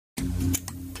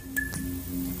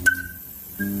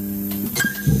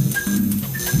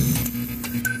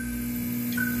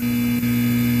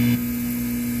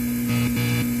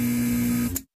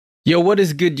Yo, what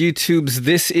is good, YouTubes?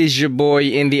 This is your boy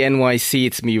in the NYC.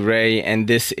 It's me, Ray, and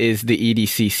this is the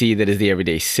EDCC, that is the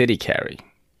Everyday City Carry.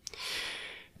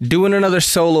 Doing another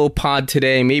solo pod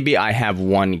today. Maybe I have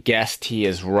one guest. He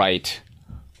is right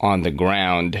on the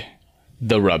ground,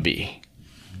 the Rubby.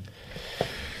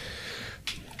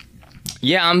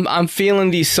 Yeah, I'm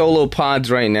feeling these solo pods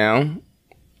right now.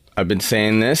 I've been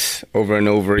saying this over and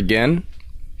over again.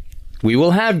 We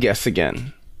will have guests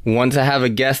again. Once I have a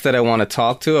guest that I want to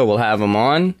talk to, I will have them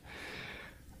on.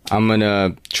 I'm going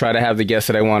to try to have the guest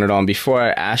that I wanted on before.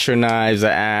 Asher Knives, I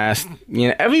asked.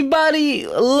 Everybody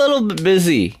a little bit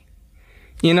busy.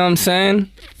 You know what I'm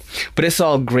saying? But it's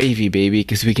all gravy, baby,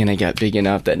 because we're going to get big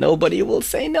enough that nobody will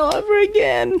say no ever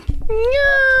again.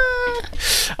 Yeah.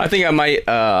 I think I might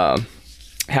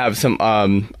have some...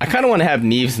 I kind of want to have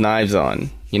Neve's Knives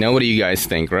on. What do you guys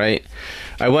think, right?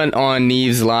 I went on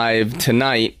Neve's Live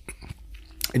tonight.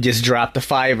 I just dropped a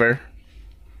 $5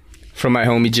 from my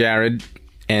homie Jared.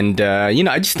 And,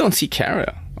 I just don't see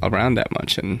Kara around that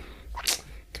much. And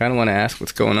kind of want to ask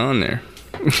what's going on there.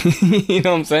 You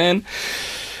know what I'm saying?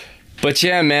 But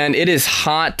yeah, man, it is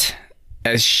hot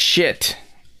as shit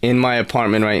in my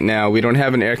apartment right now. We don't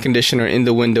have an air conditioner in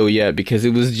the window yet because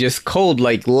it was just cold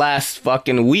like last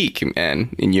fucking week,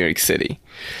 man, in New York City.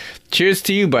 Cheers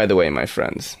to you, by the way, my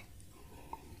friends.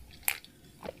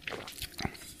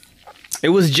 It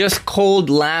was just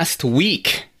cold last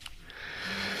week.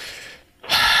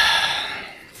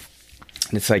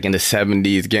 It's like in the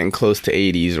 70s, getting close to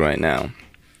 80s right now.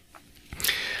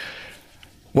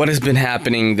 What has been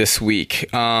happening this week?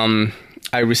 I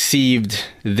received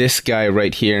this guy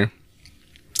right here.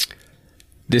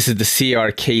 This is the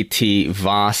CRKT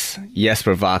Voss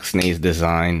Jesper Voxnay's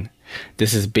design.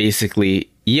 This is basically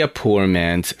a poor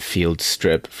man's field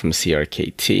strip from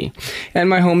CRKT. And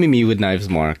my homie Me with Knives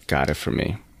Mark got it for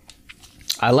me.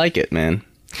 I like it, man.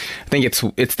 I think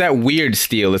it's that weird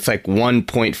steel. It's like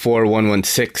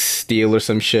 1.4116 steel or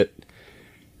some shit.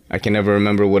 I can never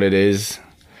remember what it is.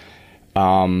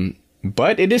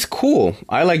 But it is cool.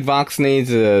 I like Voxnay's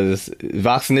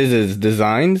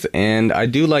designs, and I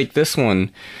do like this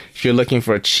one if you're looking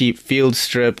for a cheap field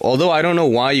strip. Although I don't know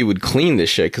why you would clean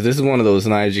this shit, because this is one of those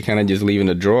knives you kind of just leave in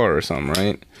a drawer or something,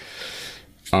 right?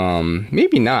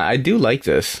 Maybe not. I do like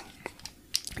this.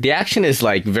 The action is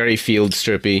like very field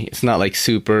strippy. It's not like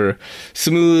super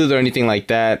smooth or anything like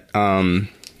that.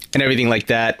 And everything like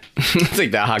that. It's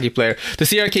like that hockey player. The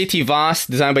CRKT Voss,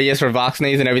 designed by Jesper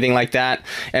Voxnay and everything like that.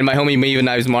 And my homie Me with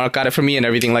Knives Mark got it for me and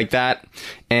everything like that.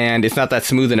 And it's not that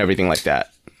smooth and everything like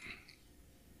that.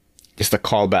 Just a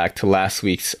callback to last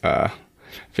week's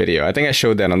video. I think I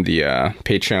showed that on the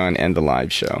Patreon and the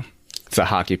live show. It's a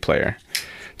hockey player.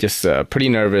 Just pretty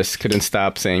nervous. Couldn't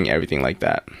stop saying everything like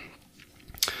that.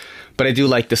 But I do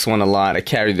like this one a lot. I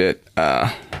carried it,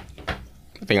 I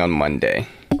think on Monday.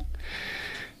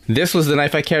 This was the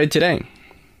knife I carried today.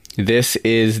 This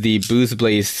is the Booze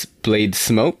Blade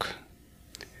Smoke.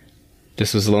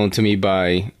 This was loaned to me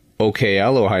by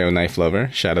OKL, Ohio Knife Lover.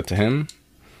 Shout out to him.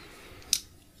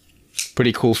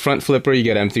 Pretty cool front flipper. You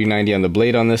got M390 on the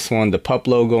blade on this one. The pup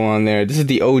logo on there. This is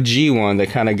the OG one that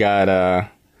kind of got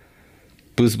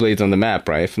Booze Blades on the map,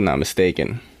 right? If I'm not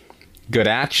mistaken. Good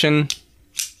action.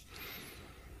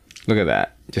 Look at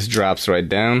that. Just drops right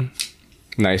down.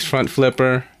 Nice front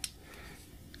flipper.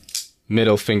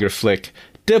 Middle finger flick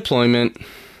deployment.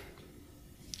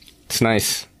 It's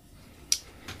nice.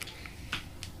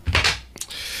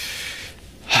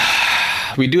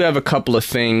 We do have a couple of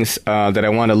things that I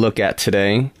want to look at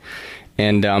today.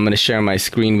 And I'm going to share my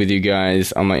screen with you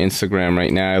guys on my Instagram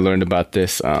right now. I learned about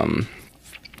this. And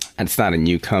it's not a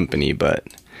new company, but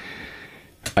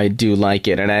I do like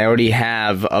it. And I already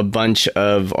have a bunch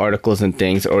of articles and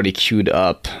things already queued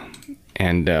up.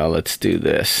 And let's do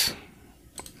this.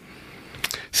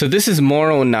 So this is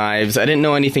Moro Knives. I didn't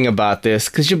know anything about this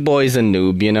because your boy's a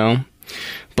noob,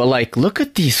 But like, look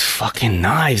at these fucking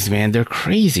knives, man. They're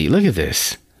crazy. Look at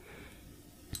this.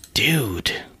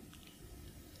 Dude.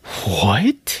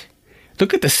 What?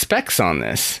 Look at the specs on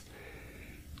this.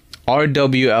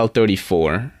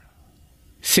 RWL34.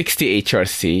 60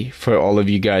 HRC for all of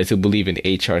you guys who believe in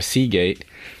HRC gate.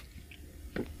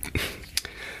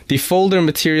 The folder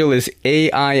material is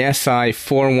AISI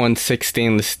 416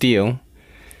 stainless steel.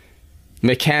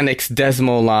 Mechanics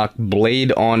Desmo Lock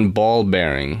blade on ball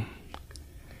bearing.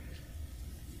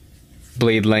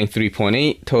 Blade length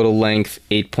 3.8, total length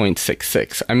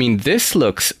 8.66. I mean, this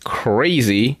looks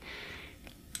crazy.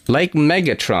 Like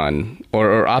Megatron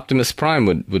or Optimus Prime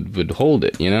would hold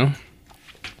it,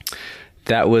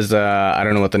 That was, I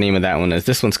don't know what the name of that one is.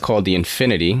 This one's called the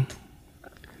Infinity.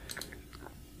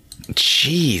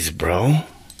 Jeez, bro.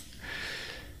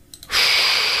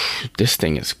 This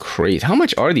thing is crazy. How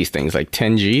much are these things? Like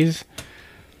 10 G's?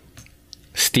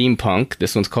 Steampunk.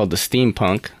 This one's called the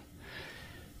Steampunk.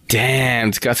 Damn,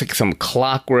 it's got like some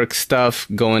clockwork stuff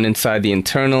going inside the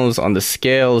internals on the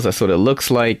scales. That's what it looks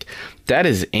like. That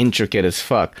is intricate as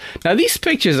fuck. Now, these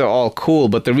pictures are all cool,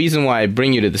 but the reason why I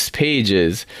bring you to this page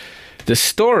is the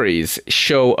stories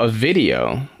show a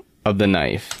video of the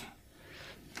knife.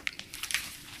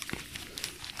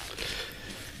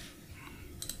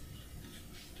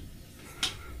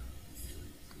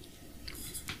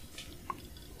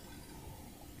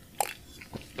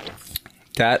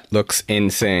 That looks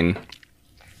insane.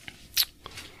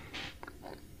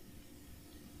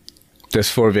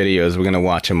 There's 4 videos. We're going to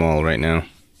watch them all right now.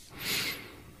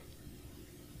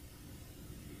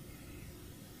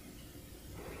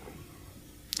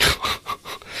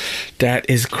 That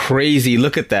is crazy.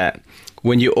 Look at that.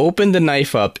 When you open the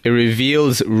knife up, it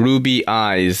reveals ruby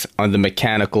eyes on the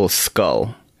mechanical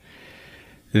skull.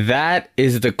 That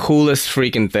is the coolest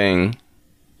freaking thing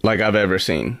like I've ever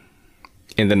seen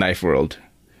in the knife world.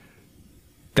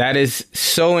 That is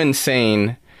so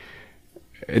insane.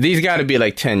 These got to be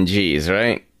like 10 G's,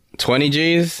 right? 20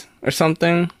 G's or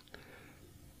something.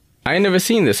 I ain't never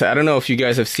seen this. I don't know if you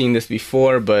guys have seen this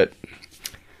before, but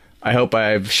I hope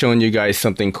I've shown you guys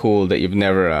something cool that you've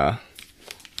never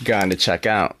gotten to check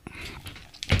out.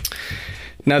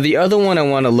 Now, the other one I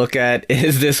want to look at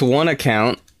is this one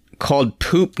account called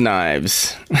Poop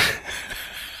Knives.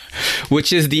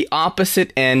 Which is the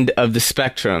opposite end of the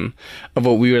spectrum of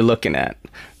what we were looking at.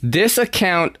 This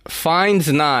account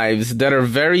finds knives that are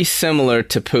very similar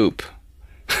to poop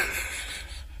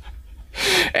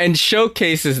and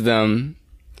showcases them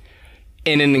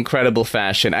in an incredible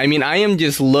fashion. I mean, I am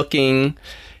just looking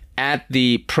at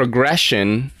the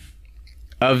progression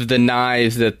of the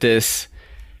knives that this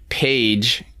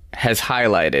page has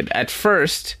highlighted. At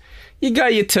first, you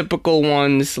got your typical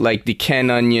ones like the Ken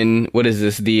Onion. What is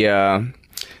this?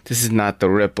 This is not the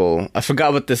Ripple. I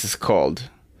forgot what this is called.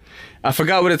 I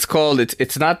forgot what it's called.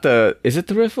 It's not the... Is it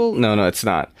the Riffle? No, it's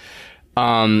not.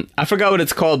 I forgot what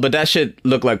it's called, but that shit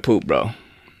look like poop, bro.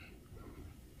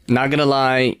 Not gonna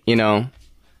lie, you know.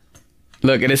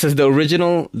 Look, and it says the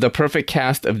original, the perfect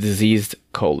cast of diseased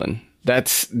colon.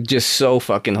 That's just so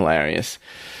fucking hilarious.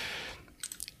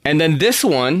 And then this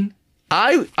one...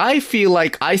 I feel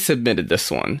like I submitted this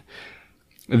one.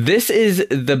 This is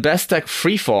the Bestech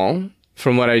Freefall,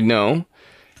 from what I know.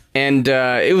 And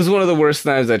it was one of the worst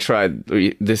knives I tried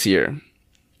this year.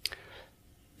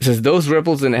 It says, those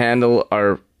ripples in the handle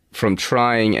are from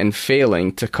trying and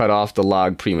failing to cut off the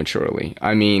log prematurely.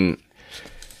 I mean,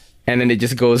 and then it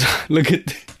just goes, look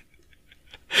at...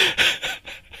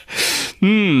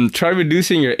 Try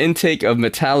reducing your intake of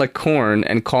metallic corn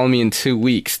and call me in 2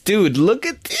 weeks. Dude, look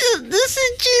at this. This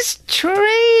is just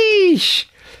trash.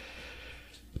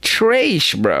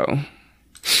 Trash, bro.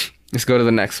 Let's go to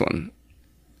the next one.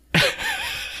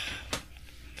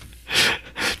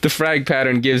 The frag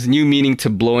pattern gives new meaning to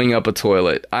blowing up a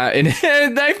toilet. In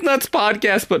Knife Nuts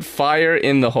podcast, but fire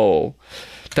in the hole.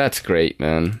 That's great,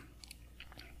 man.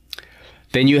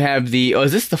 Then you have the... Oh,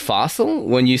 is this the fossil?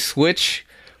 When you switch...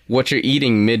 what you're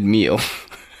eating mid-meal.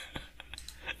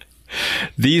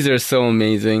 These are so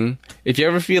amazing. If you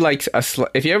ever feel like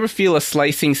if you ever feel a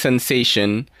slicing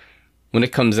sensation when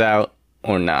it comes out,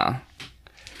 or nah.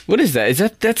 What is that?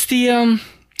 That's the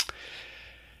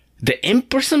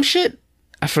imp or some shit?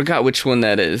 I forgot which one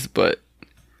that is, but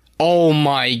oh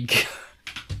my god.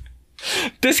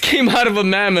 This came out of a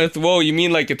mammoth. Whoa, you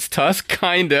mean like its tusk?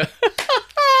 Kinda.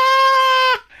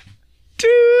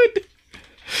 Dude.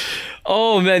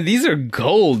 Oh, man, these are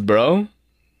gold, bro.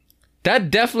 That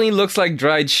definitely looks like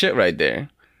dried shit right there.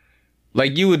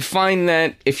 Like, you would find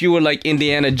that if you were, like,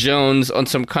 Indiana Jones on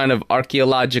some kind of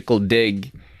archaeological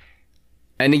dig.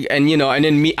 And you know, and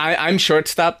then I'm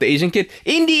Shortstop, the Asian kid.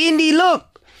 Indy,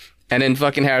 look! And then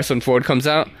fucking Harrison Ford comes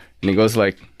out, and he goes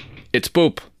like, it's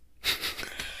poop.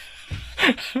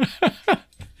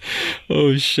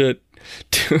 Oh, shit.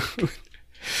 Dude.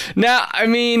 Now, I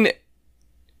mean...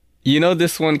 You know,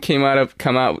 this one came out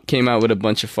with a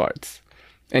bunch of farts.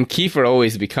 And Kiefer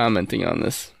always be commenting on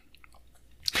this.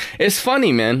 It's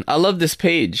funny, man. I love this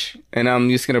page. And I'm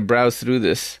just going to browse through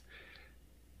this.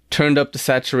 Turned up the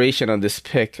saturation on this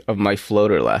pic of my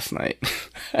floater last night.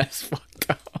 That's fucked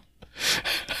up.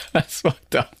 That's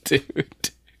fucked up,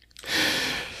 dude.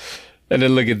 And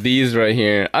then look at these right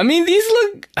here. I mean, these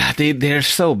look... They're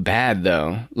so bad,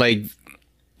 though. Like...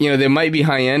 You know, they might be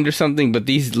high-end or something, but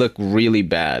these look really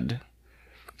bad.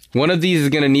 One of these is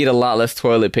going to need a lot less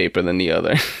toilet paper than the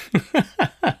other.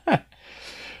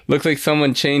 Looks like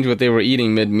someone changed what they were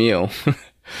eating mid-meal.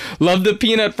 Love the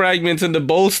peanut fragments in the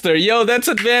bolster. Yo, that's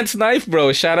advanced knife,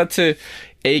 bro. Shout out to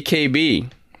AKB.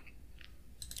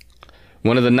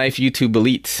 One of the knife YouTube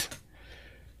elites.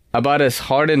 About as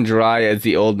hard and dry as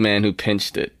the old man who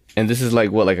pinched it. And this is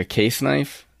like, what, like a case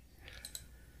knife?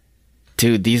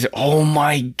 Dude, these are... Oh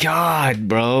my god,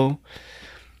 bro.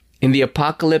 In the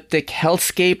apocalyptic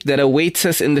hellscape that awaits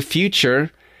us in the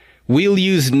future, we'll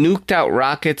use nuked out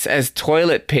rockets as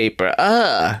toilet paper.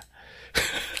 Oh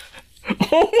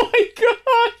my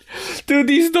god. Dude,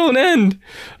 these don't end.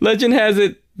 Legend has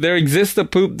it, there exists a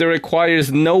poop that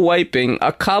requires no wiping.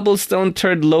 A cobblestone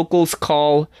turd locals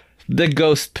call the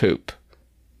ghost poop.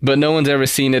 But no one's ever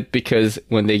seen it because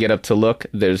when they get up to look,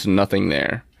 there's nothing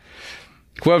there.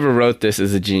 Whoever wrote this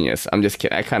is a genius. I'm just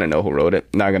kidding. I kind of know who wrote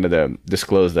it. Not going to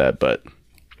disclose that, but...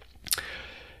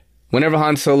 Whenever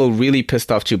Han Solo really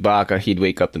pissed off Chewbacca, he'd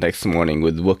wake up the next morning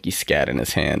with Wookiee scat in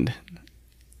his hand.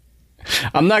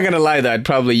 I'm not going to lie, though. I'd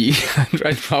probably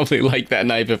like that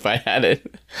knife if I had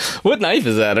it. What knife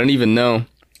is that? I don't even know.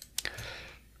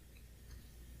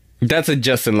 That's a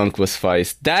Justin Lundquist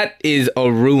feist. That is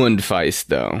a ruined feist,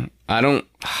 though. I don't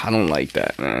like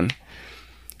that, man.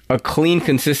 A clean,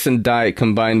 consistent diet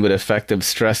combined with effective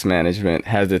stress management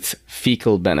has its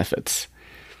fecal benefits.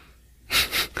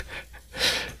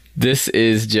 This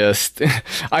is just...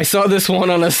 I saw this one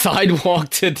on a sidewalk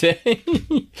today.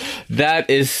 That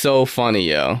is so funny,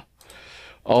 yo.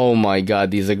 Oh my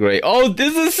god, these are great. Oh,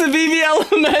 this is Civivi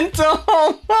Elemental!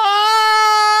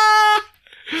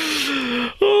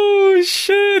 Oh,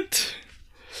 shit.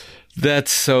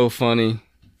 That's so funny.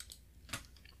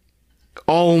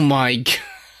 Oh my god.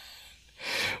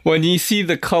 When you see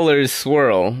the colors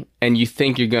swirl and you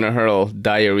think you're gonna hurl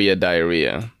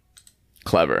diarrhea.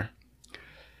 Clever.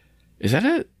 Is that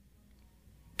it?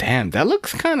 Damn, that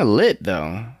looks kind of lit,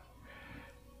 though.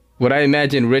 What I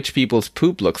imagine rich people's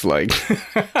poop looks like.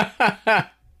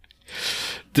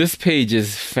 This page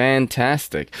is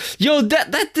fantastic. Yo,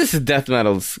 this is Death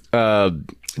Metal's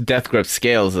Death Grip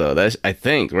scales, though. That's, I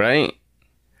think, right?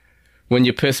 When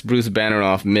you piss Bruce Banner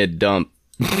off mid-dump.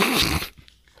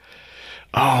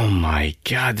 Oh my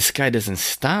god, this guy doesn't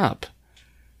stop.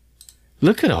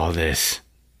 Look at all this.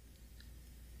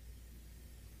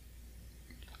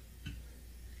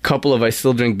 Couple of I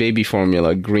still drink baby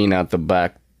formula, green out the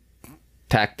back.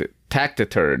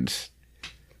 Tactiturds.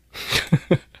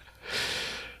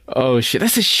 Oh shit,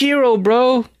 that's a Shiro,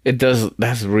 bro.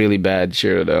 That's really bad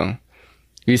Shiro, though.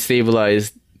 We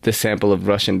stabilized the sample of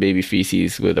Russian baby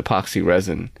feces with epoxy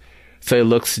resin, so it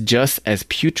looks just as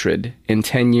putrid in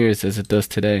 10 years as it does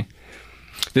today.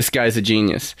 This guy's a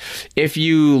genius. If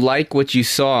you like what you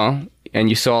saw, and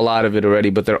you saw a lot of it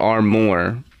already, but there are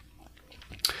more,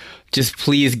 just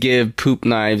please give Poop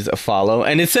Knives a follow.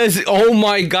 And it says, oh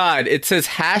my god, it says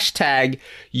hashtag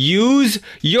use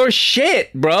your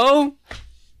shit, bro.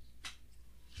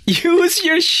 Use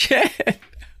your shit.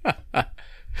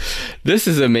 This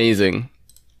is amazing.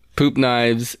 Poop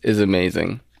Knives is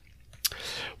amazing.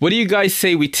 What do you guys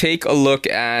say we take a look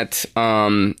at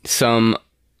some...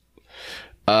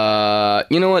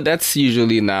 you know what? That's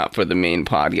usually not for the main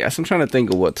podcast. I'm trying to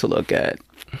think of what to look at.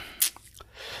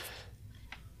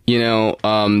 You know,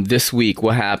 this week,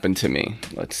 what happened to me?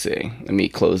 Let's see. Let me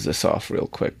close this off real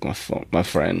quick, my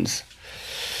friends.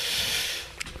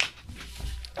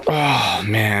 Oh,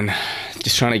 man.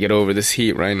 Just trying to get over this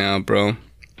heat right now, bro.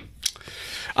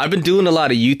 I've been doing a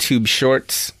lot of YouTube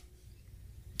shorts.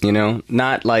 You know,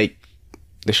 not like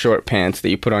the short pants that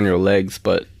you put on your legs,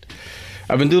 but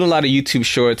I've been doing a lot of YouTube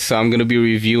shorts, so I'm going to be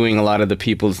reviewing a lot of the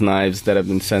people's knives that have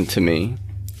been sent to me.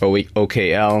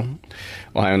 OKL,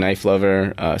 Ohio Knife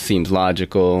Lover, seems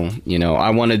logical. You know,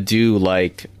 I want to do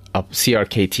like a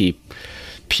CRKT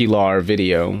Pilar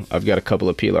video. I've got a couple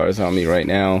of Pilars on me right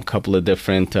now, a couple of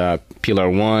different Pilar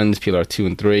 1s, Pilar 2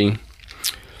 and 3.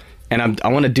 And I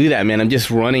want to do that, man. I'm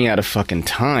just running out of fucking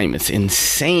time. It's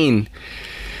insane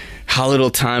how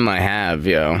little time I have,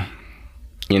 yo.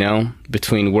 You know,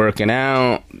 between working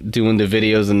out, doing the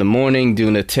videos in the morning,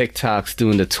 doing the TikToks,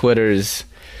 doing the Twitters,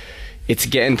 it's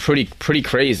getting pretty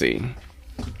crazy.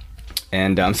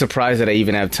 And I'm surprised that I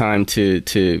even have time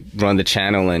to run the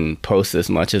channel and post as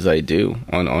much as I do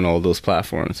on all those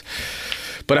platforms.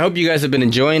 But I hope you guys have been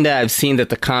enjoying that. I've seen that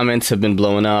the comments have been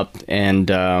blowing up, and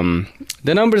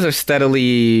the numbers are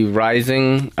steadily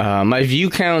rising. My view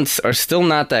counts are still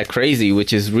not that crazy,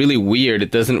 which is really weird.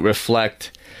 It doesn't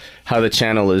reflect how the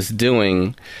channel is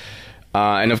doing.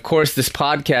 And of course, this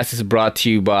podcast is brought to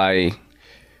you by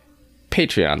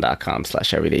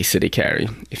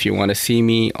patreon.com/everydaycitycarry. If you want to see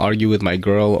me argue with my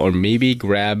girl or maybe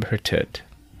grab her tit,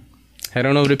 head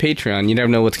on over to Patreon. You never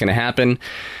know what's going to happen.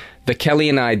 the Kelly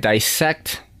and I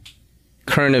dissect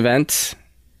current events.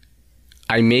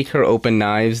 I make her open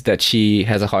knives that she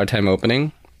has a hard time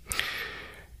opening.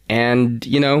 And,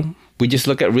 you know, we just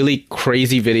look at really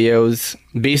crazy videos.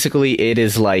 Basically, it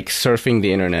is like surfing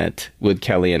the internet with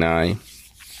Kelly and I.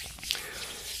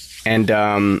 And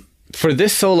for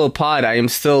this solo pod, I am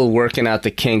still working out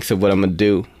the kinks of what I'm going to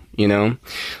do, you know?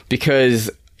 Because,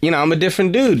 you know, I'm a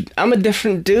different dude. I'm a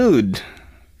different dude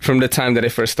from the time that I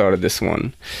first started this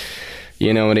one.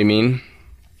 You know what I mean?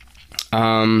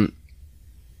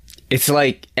 It's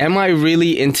like, am I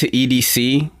really into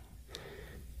EDC?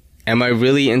 Am I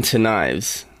really into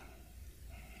knives?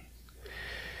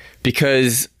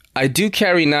 Because I do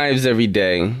carry knives every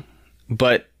day,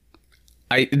 but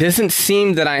it doesn't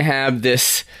seem that I have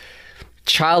this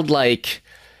childlike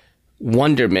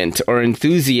wonderment or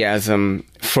enthusiasm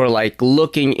for like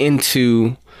looking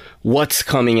into what's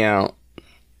coming out,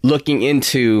 looking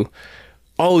into,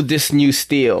 oh, this new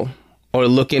steel, or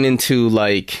looking into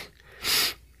like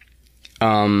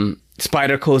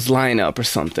Spyderco's lineup or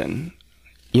something.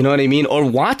 You know what I mean? Or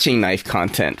watching knife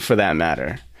content for that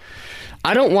matter.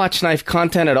 I don't watch knife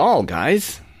content at all,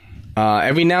 guys.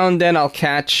 Every now and then I'll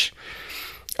catch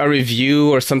a review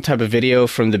or some type of video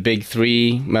from the big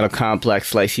three, Metal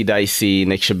Complex, Slicey Dicey,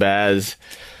 Nick Shabazz,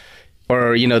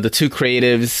 or, you know, the two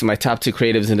creatives, my top two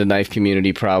creatives in the knife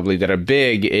community probably that are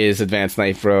big is Advanced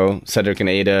Knife Bro, Cedric and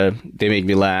Ada. They make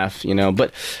me laugh, you know,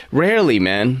 but rarely,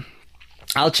 man.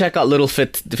 I'll check out Little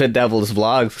Fit Devil's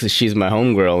vlogs because she's my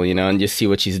homegirl, you know, and just see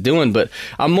what she's doing. But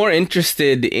I'm more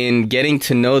interested in getting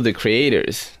to know the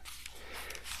creators.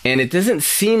 And it doesn't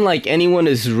seem like anyone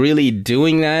is really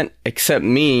doing that except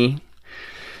me.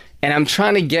 And I'm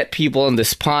trying to get people on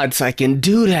this pod so I can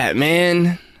do that,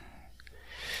 man.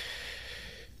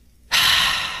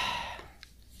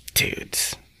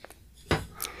 Dudes.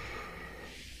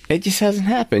 It just hasn't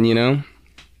happened, you know?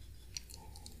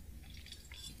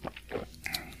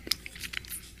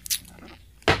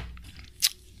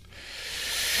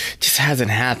 Just hasn't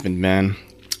happened, man.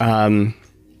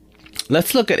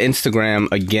 Let's look at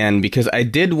Instagram again, because I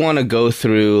did want to go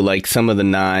through like some of the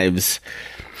knives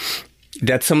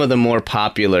that some of the more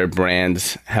popular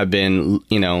brands have been,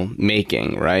 you know,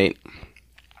 making, right?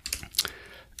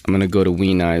 I'm going to go to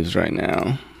We Knives right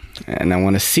now, and I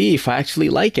want to see if I actually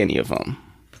like any of them.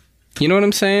 You know what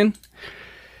I'm saying?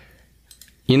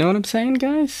 You know what I'm saying,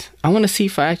 guys? I want to see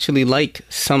if I actually like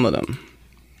some of them.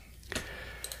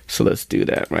 So let's do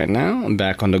that right now. I'm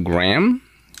back on the gram.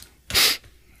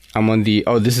 I'm on the...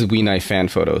 Oh, this is We Knife fan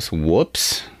photos.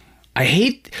 Whoops.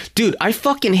 Dude, I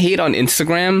fucking hate on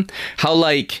Instagram how,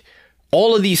 like,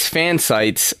 all of these fan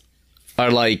sites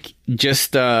are, like,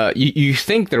 just... You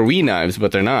think they're We Knives,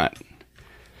 but they're not.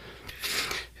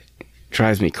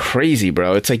 Drives me crazy,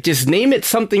 bro. It's like, just name it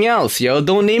something else, yo.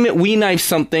 Don't name it We Knife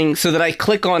something so that I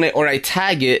click on it or I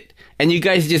tag it and you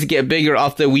guys just get bigger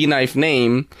off the We Knife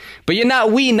name. But you're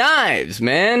not We Knives,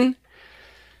 man.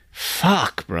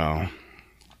 Fuck, bro.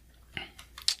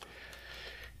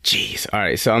 Jeez. All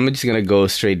right, so I'm just going to go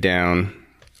straight down.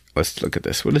 Let's look at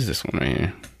this. What is this one right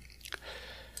here?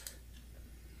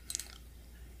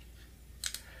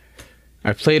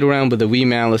 I played around with the Wee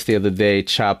Malice the other day,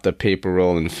 chopped a paper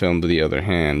roll and filmed with the other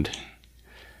hand.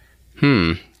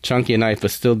 Chunky knife,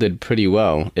 but still did pretty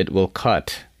well. It will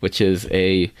cut, which is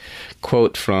a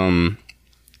quote from,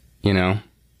 you know,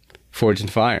 Forged in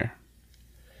Fire.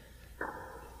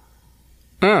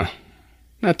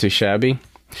 Not too shabby.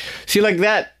 See, like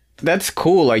that's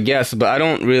cool, I guess, but I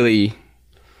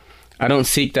don't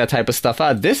seek that type of stuff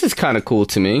out. This is kind of cool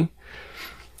to me.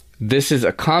 This is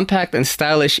a compact and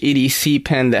stylish EDC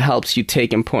pen that helps you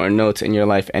take important notes in your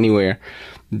life anywhere.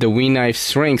 The We Knife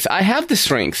Syrinx. I have the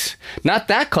Syrinx. Not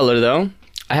that color, though.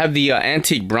 I have the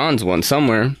antique bronze one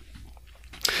somewhere.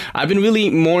 I've been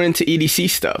really more into EDC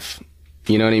stuff.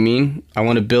 You know what I mean? I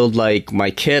want to build, like,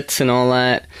 my kits and all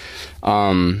that.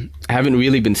 I haven't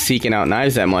really been seeking out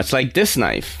knives that much. Like this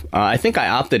knife. I think I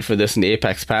opted for this in the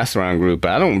Apex Pass-Around group,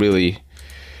 but I don't really...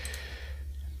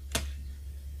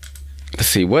 Let's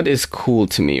see, what is cool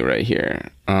to me right here?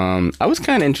 I was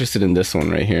kind of interested in this one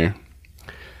right here.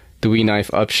 The We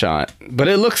Knife Upshot. But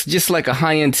it looks just like a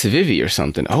high-end Civivi or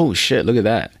something. Oh, shit, look at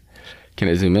that. Can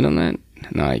I zoom in on that?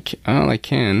 No, I can't. Oh, I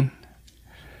can.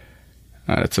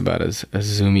 That's about as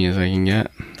zoomy as I can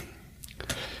get.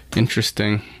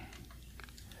 Interesting.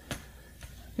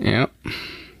 Yep.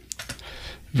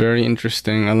 Very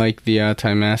interesting. I like the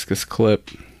Timascus clip.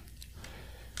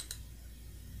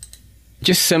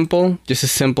 Just simple. Just a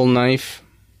simple knife.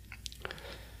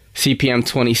 CPM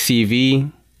 20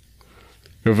 CV.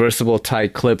 Reversible tie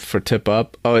clip for tip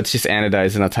up. Oh, it's just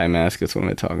anodized and not Timascus. What am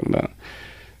I talking about?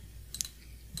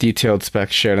 Detailed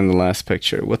specs shared in the last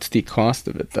picture. What's the cost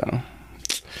of it, though?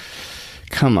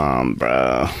 Come on,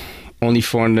 bro. Only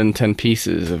 410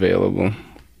 pieces available.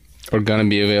 Or gonna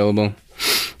be available.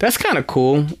 That's kind of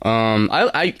cool.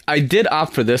 I did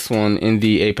opt for this one in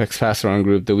the Apex Pass-Around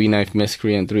group, the We Knife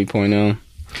Miscreant 3.0.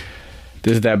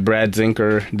 This is that Brad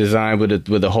Zinker design with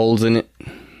the holes in it.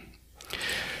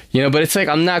 You know, but it's like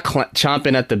I'm not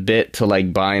chomping at the bit to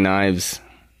like buy knives.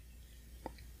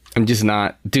 I'm just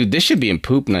not. Dude, this should be in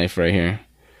Poop Knife right here.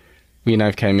 We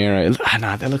Knife Chimera.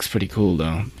 Nah, that looks pretty cool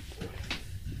though.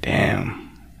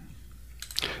 Damn.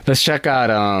 Let's check out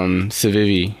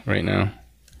Civivi right now.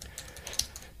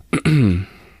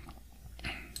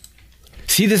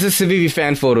 See, this is Civivi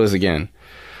fan photos again.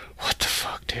 What the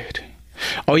fuck, dude?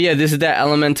 Oh yeah, this is that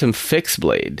Elementum Fixed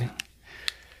Blade.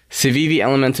 Civivi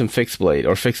Elementum Fixed Blade,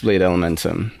 or Fixed Blade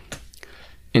Elementum.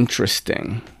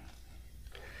 Interesting.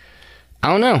 I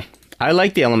don't know. I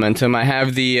like the Elementum. I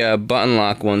have the button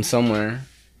lock one somewhere.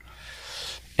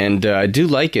 And I do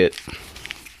like it.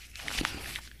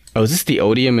 Oh, is this the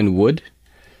Odium in wood?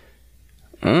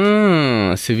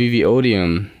 Civivi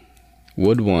Odium.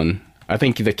 Wood one. I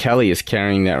think the Kelly is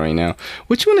carrying that right now.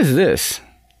 Which one is this?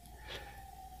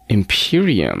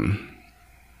 Imperium.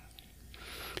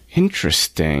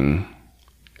 Interesting.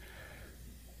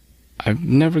 I've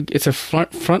never... It's a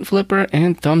front flipper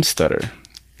and thumb stutter.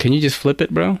 Can you just flip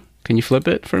it, bro? Can you flip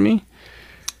it for me?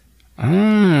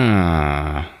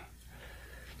 That's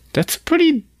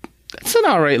an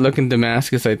alright looking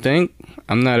Damascus, I think.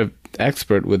 I'm not an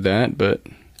expert with that, but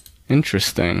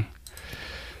interesting.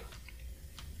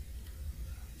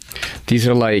 These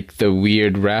are like the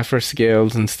weird Raffer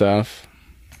scales and stuff.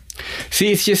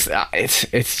 See, it's just,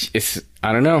 it's,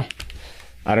 I don't know.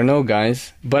 I don't know,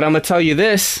 guys. But I'm gonna tell you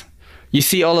this. You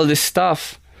see all of this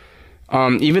stuff.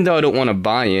 Even though I don't want to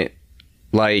buy it,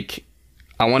 like,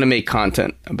 I want to make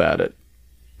content about it.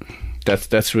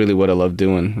 That's really what I love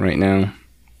doing right now.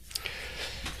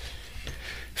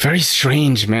 Very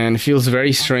strange, man. It feels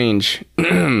very strange.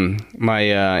 It's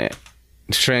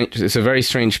a very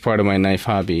strange part of my knife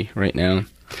hobby right now.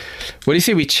 What do you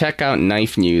say we check out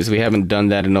knife news? We haven't done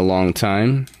that in a long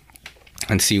time.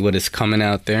 And see what is coming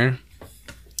out there.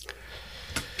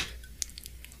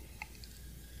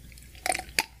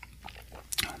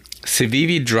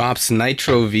 Civivi drops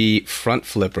Nitro V front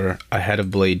flipper ahead of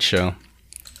Blade Show.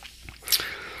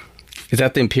 Is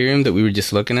that the Imperium that we were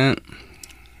just looking at?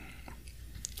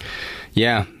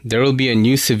 Yeah, there will be a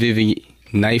new Civivi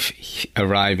knife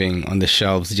arriving on the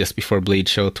shelves just before Blade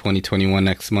Show 2021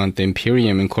 next month. The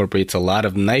Imperium incorporates a lot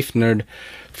of knife nerd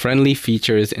friendly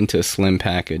features into a slim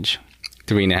package.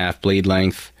 3.5 blade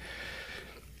length,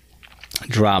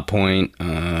 drop point,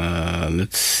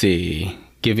 let's see,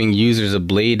 giving users a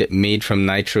blade made from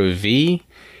Nitro V,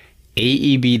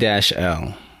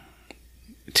 AEB-L,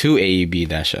 to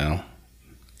AEB-L.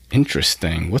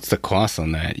 Interesting. What's the cost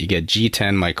on that? You get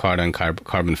G10 micarta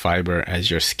carbon fiber as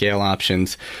your scale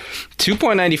options.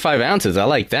 2.95 ounces. I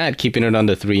like that. Keeping it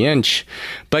under 3 inch.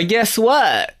 But guess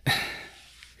what?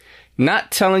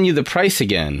 Not telling you the price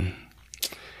again.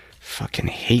 Fucking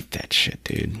hate that shit,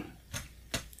 dude.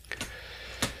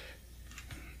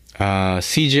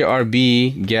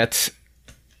 CJRB gets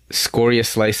Scoria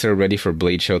Slicer ready for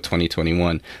Blade Show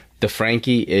 2021. The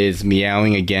Frankie is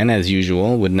meowing again as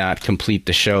usual. Would not complete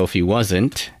the show if he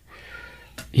wasn't.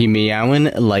 He meowing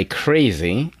like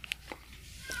crazy.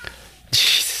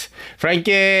 Jeez.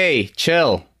 Frankie,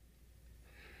 chill.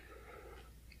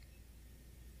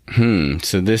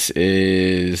 So this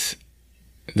is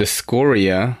the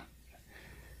Scoria.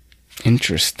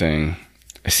 Interesting.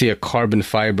 I see a carbon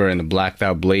fiber and a blacked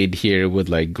out blade here with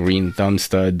like green thumb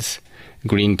studs,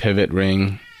 green pivot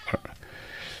ring.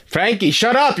 Frankie,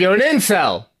 shut up! You're an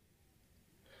incel!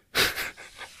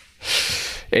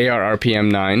 AR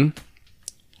RPM 9.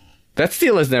 That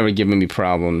steel has never given me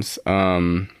problems.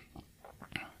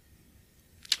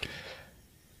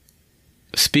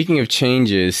 Speaking of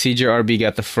changes, CJRB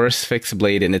got the first fixed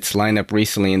blade in its lineup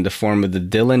recently in the form of the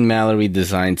Dylan Mallory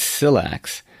designed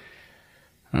Silax.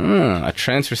 A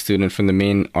transfer student from the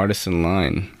main artisan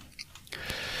line.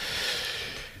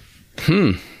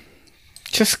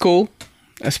 Just cool.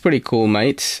 That's pretty cool,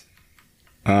 mates.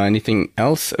 Anything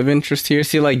else of interest here?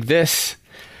 See, like this.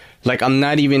 Like, I'm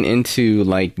not even into,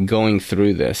 like, going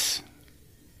through this.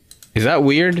 Is that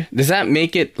weird? Does that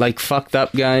make it, like, fucked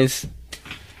up, guys?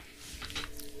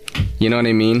 You know what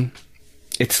I mean?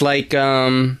 It's like,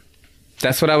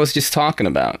 that's what I was just talking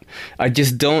about. I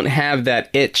just don't have that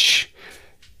itch.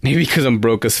 Maybe because I'm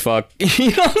broke as fuck.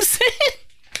 You know what I'm saying?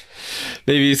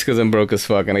 Maybe it's because I'm broke as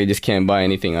fuck and I just can't buy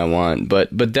anything I want.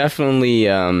 But definitely,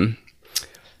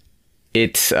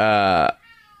 it's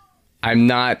I'm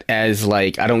not as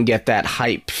like, I don't get that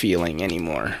hype feeling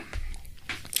anymore.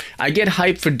 I get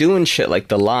hype for doing shit like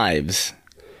the lives.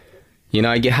 You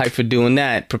know, I get hype for doing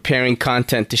that, preparing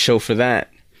content to show for that.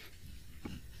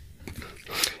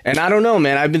 And I don't know,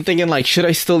 man. I've been thinking, like, should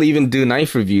I still even do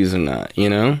knife reviews or not, you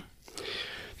know?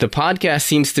 The podcast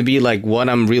seems to be, like, what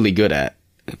I'm really good at.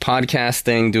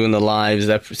 Podcasting, doing the lives,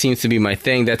 that seems to be my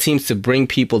thing. That seems to bring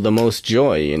people the most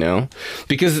joy, you know?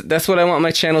 Because that's what I want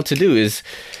my channel to do is,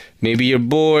 maybe you're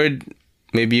bored,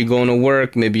 maybe you're going to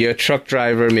work, maybe you're a truck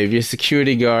driver, maybe you're a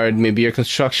security guard, maybe you're a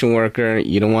construction worker,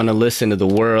 you don't want to listen to the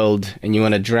world, and you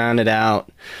want to drown it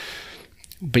out.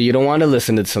 But you don't want to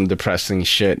listen to some depressing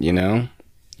shit, you know?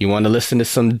 You want to listen to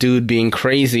some dude being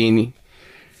crazy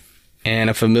and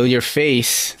a familiar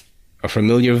face, a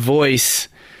familiar voice,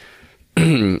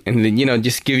 and then, you know,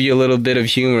 just give you a little bit of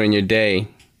humor in your day.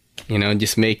 You know,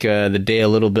 just make the day a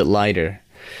little bit lighter.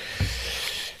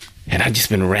 And I've just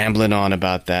been rambling on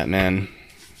about that, man.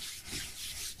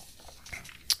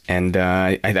 And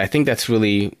I think that's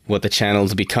really what the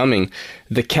channel's becoming.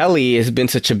 The Kelly has been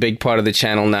such a big part of the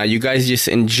channel now. You guys just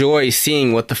enjoy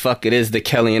seeing what the fuck it is that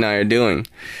Kelly and I are doing.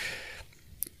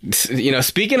 You know,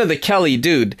 speaking of the Kelly,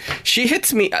 dude, she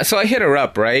hits me. So I hit her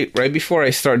up, right before I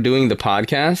start doing the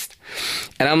podcast.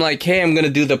 And I'm like, hey, I'm going to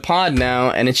do the pod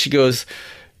now. And then she goes,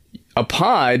 a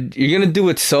pod? You're going to do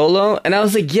it solo? And I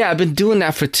was like, yeah, I've been doing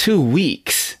that for 2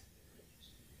 weeks.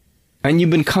 And you've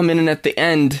been coming in at the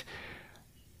end.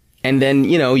 And then,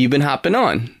 you know, you've been hopping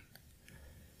on.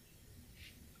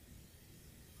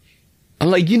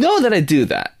 I'm like, you know that I do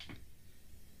that.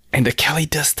 And the Kelly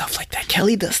does stuff like that.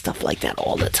 Kelly does stuff like that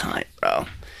all the time, bro.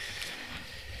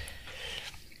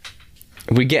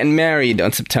 We're getting married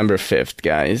on September 5th,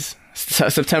 guys.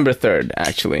 September 3rd,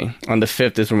 actually. On the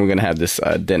 5th is when we're going to have this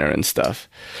dinner and stuff.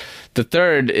 The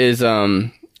 3rd is,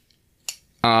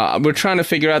 we're trying to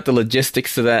figure out the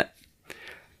logistics of that.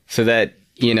 So that,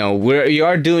 you know, we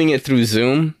are doing it through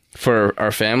Zoom for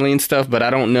our family and stuff, but I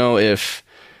don't know if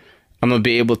I'm going to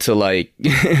be able to, like,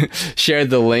 share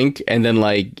the link and then,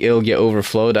 like, it'll get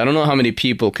overflowed. I don't know how many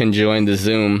people can join the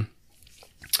Zoom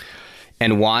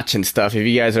and watch and stuff. If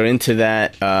you guys are into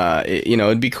that, you know,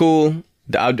 it'd be cool.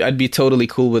 I'd be totally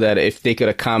cool with that if they could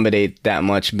accommodate that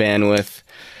much bandwidth.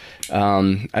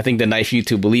 I think the Knife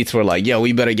YouTube elites were like, yo,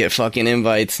 we better get fucking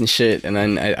invites and shit. And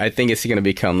then I think it's going to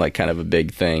become, like, kind of a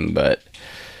big thing, but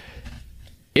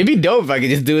it'd be dope if I could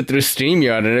just do it through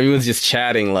StreamYard and everyone's just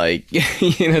chatting, like,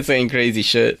 you know, saying crazy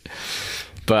shit.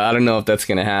 But I don't know if that's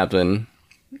going to happen.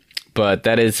 But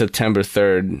that is September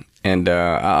 3rd. And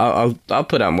I'll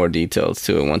put out more details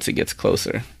to it once it gets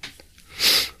closer.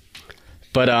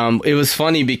 But it was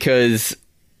funny because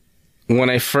when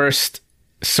I first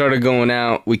started going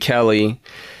out with Kelly,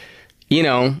 you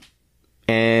know,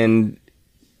 and,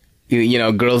 you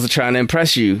know, girls are trying to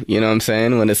impress you, you know what I'm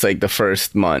saying? When it's like the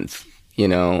first month, you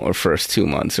know, or first 2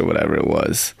 months or whatever it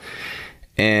was.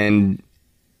 And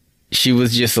she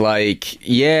was just like,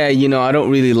 yeah, you know, I don't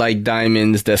really like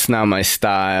diamonds. That's not my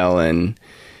style. And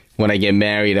when I get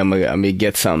married, I'm gonna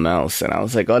get something else. And I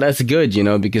was like, oh, that's good, you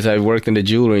know, because I've worked in the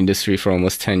jewelry industry for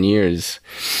almost 10 years.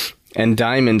 And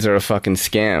diamonds are a fucking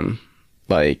scam.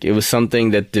 Like, it was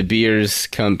something that De Beers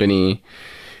company,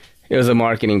 it was a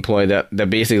marketing ploy that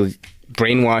basically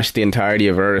brainwashed the entirety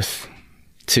of Earth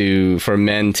for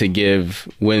men to give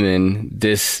women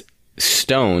this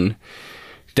stone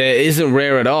that isn't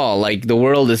rare at all. Like, the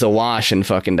world is awash in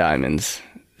fucking diamonds.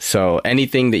 So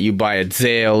anything that you buy at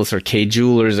Zales or K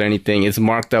Jewelers or anything is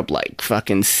marked up like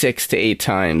fucking 6 to 8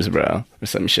 times, bro, or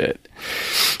some shit.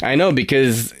 I know,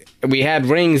 because we had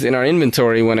rings in our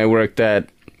inventory when I worked at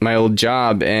my old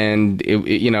job, and it,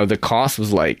 you know, the cost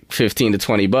was like $15 to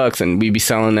 $20, and we'd be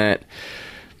selling that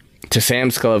to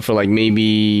Sam's Club for like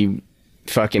maybe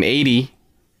fucking 80,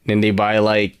 and they buy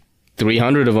like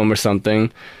 300 of them or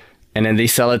something. And then they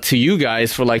sell it to you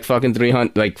guys for like fucking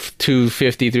 $300, like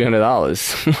 $250,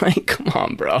 $300. Like, come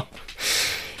on, bro.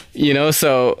 You know,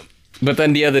 so, but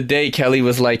then the other day, Kelly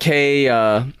was like, hey,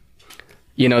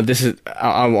 you know, this is,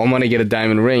 I want to get a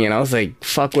diamond ring. And I was like,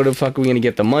 fuck, where the fuck are we going to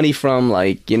get the money from?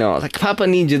 Like, you know, I was like, Papa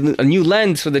needs a new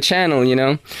lens for the channel, you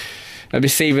know? I'd be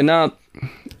saving up.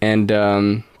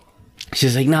 And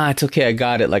she's like, nah, it's okay. I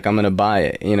got it. Like, I'm going to buy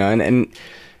it, you know? And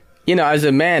you know, as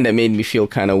a man, that made me feel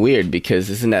kind of weird, because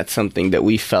isn't that something that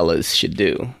we fellas should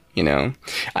do, you know?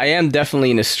 I am definitely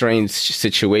in a strange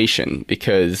situation,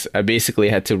 because I basically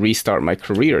had to restart my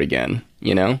career again,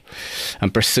 you know? I'm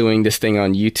pursuing this thing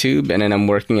on YouTube, and then I'm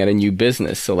working at a new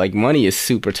business. So, like, money is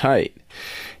super tight.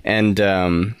 And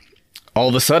all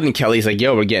of a sudden, Kelly's like,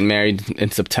 yo, we're getting married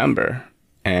in September.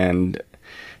 And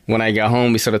when I got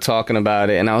home, we started talking about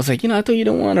it, and I was like, I thought you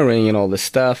don't want a ring and all this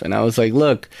stuff. And I was like,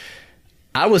 look,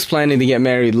 I was planning to get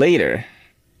married later,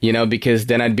 because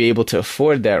then I'd be able to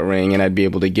afford that ring and I'd be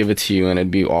able to give it to you and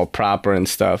it'd be all proper and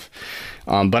stuff.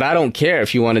 But I don't care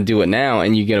if you want to do it now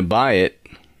and you're going to buy it.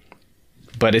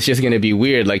 But it's just going to be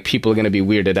weird. Like, people are going to be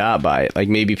weirded out by it. Like,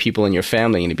 maybe people in your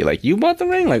family are going to be like, you bought the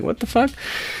ring? Like, what the fuck?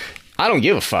 I don't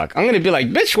give a fuck. I'm going to be like,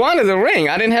 bitch wanted the ring.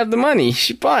 I didn't have the money.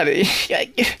 She bought it.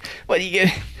 What do you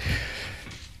get?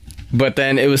 But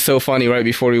then it was so funny. Right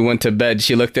before we went to bed,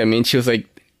 she looked at me and she was like,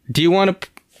 do you want to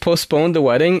postpone the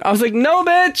wedding? I was like, no,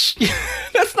 bitch.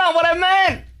 That's not what I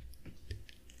meant.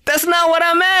 That's not what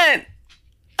I meant.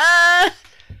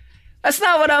 That's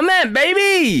not what I meant,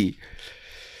 baby.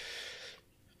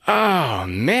 Oh,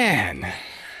 man.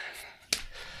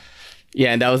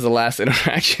 Yeah, and that was the last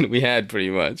interaction we had, pretty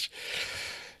much.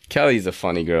 Kelly's a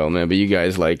funny girl, man, but you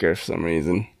guys like her for some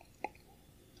reason.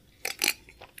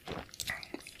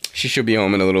 She should be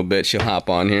home in a little bit. She'll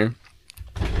hop on here.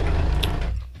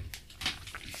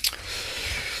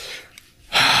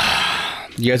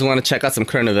 You guys want to check out some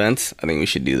current events? I think we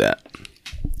should do that.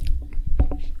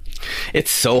 It's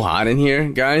so hot in here,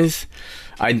 guys.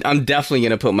 I'm definitely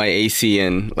going to put my AC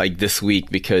in like this week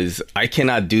because I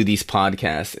cannot do these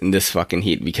podcasts in this fucking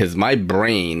heat because my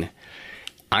brain,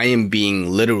 I am being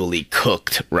literally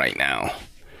cooked right now.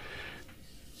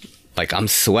 Like, I'm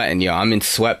sweating, yo. I'm in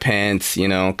sweatpants,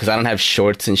 because I don't have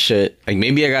shorts and shit. Like,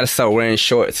 maybe I got to start wearing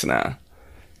shorts now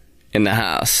in the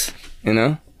house,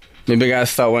 Maybe I got to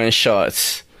start wearing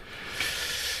shorts.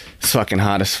 It's fucking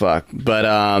hot as fuck. But,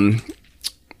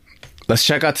 let's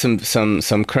check out some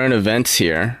current events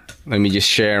here. Let me just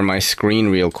share my screen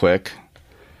real quick.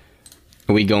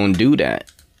 We gonna do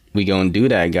that. We gonna do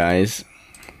that, guys.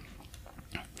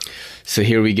 So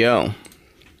here we go.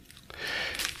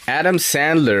 Adam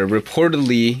Sandler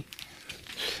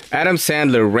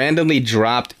randomly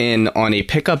dropped in on a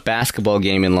pickup basketball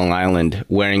game in Long Island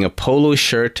wearing a polo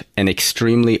shirt and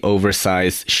extremely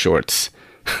oversized shorts.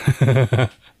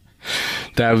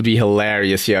 That would be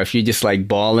hilarious, yeah. If you just like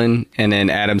balling and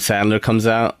then Adam Sandler comes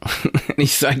out and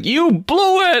he's like, you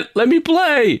blew it, let me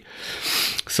play.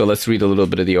 So let's read a little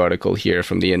bit of the article here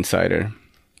from The Insider.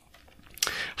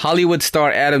 Hollywood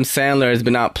star Adam Sandler has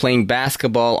been out playing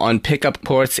basketball on pickup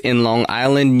courts in Long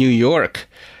Island, New York,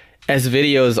 as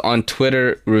videos on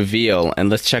Twitter reveal.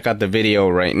 And let's check out the video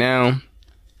right now.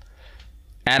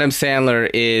 Adam Sandler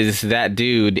is that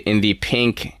dude in the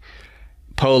pink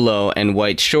polo and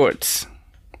white shorts.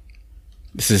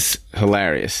 This is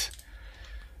hilarious.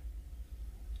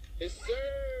 Yes, sir.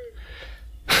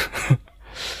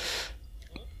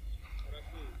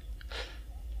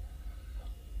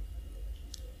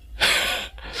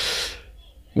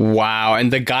 Wow,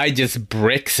 and the guy just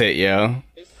bricks it, yo.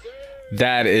 Yes,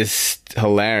 that is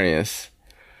hilarious.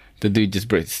 The dude just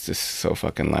bricks. It's just so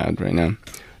fucking loud right now.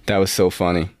 That was so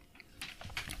funny.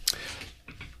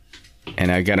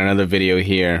 And I got another video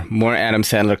here. More Adam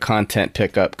Sandler content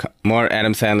pickup. More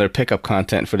Adam Sandler pickup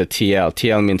content for the TL.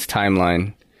 TL means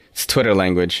timeline. It's Twitter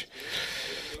language.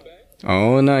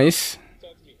 Oh, nice.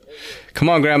 Come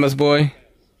on, Grandma's boy.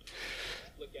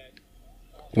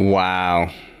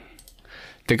 Wow.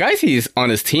 The guys he's on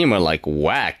his team are like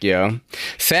whack, yo.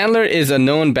 Sandler is a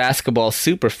known basketball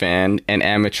superfan and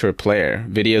amateur player.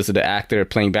 Videos of the actor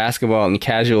playing basketball in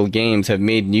casual games have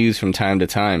made news from time to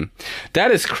time.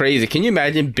 That is crazy. Can you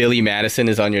imagine Billy Madison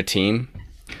is on your team?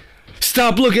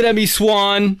 Stop looking at me,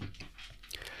 Swan!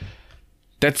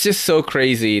 That's just so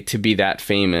crazy to be that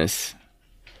famous.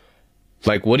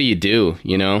 Like, what do you do,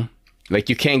 Like,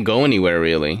 you can't go anywhere,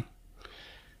 really.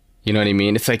 You know what I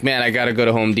mean? It's like, man, I gotta go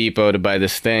to Home Depot to buy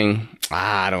this thing.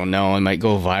 I don't know. It might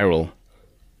go viral.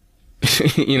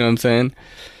 You know what I'm saying?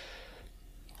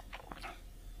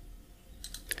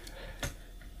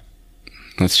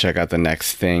 Let's check out the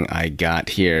next thing I got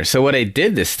here. So what I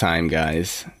did this time,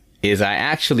 guys, is I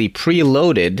actually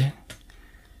preloaded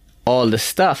all the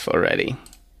stuff already.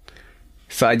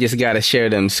 So I just gotta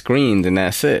share them screens and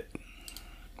that's it.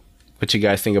 What you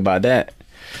guys think about that?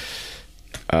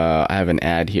 I have an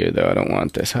ad here, though. I don't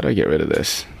want this. How do I get rid of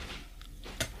this?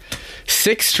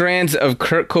 6 strands of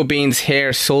Kurt Cobain's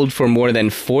hair sold for more than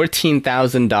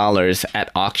 $14,000 at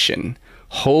auction.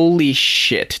 Holy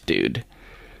shit, dude.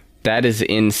 That is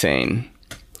insane.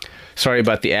 Sorry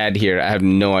about the ad here. I have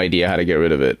no idea how to get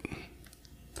rid of it.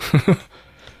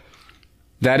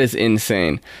 That is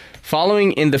insane.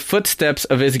 Following in the footsteps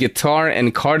of his guitar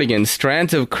and cardigan,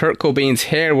 strands of Kurt Cobain's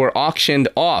hair were auctioned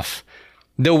off.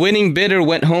 The winning bidder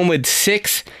went home with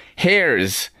 6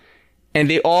 hairs,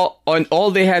 and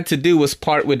all they had to do was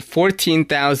part with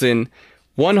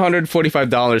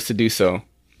 $14,145 to do so.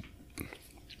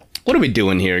 What are we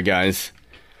doing here, guys?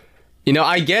 You know,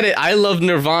 I get it. I love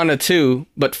Nirvana too,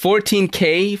 but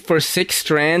 $14K for 6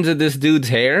 strands of this dude's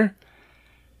hair?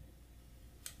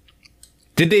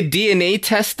 Did they DNA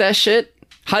test that shit?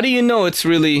 How do you know it's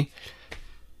really...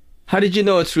 How did you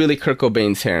know it's really Kurt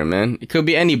Cobain's hair, man? It could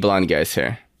be any blonde guy's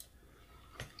hair.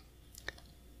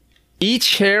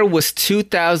 Each hair was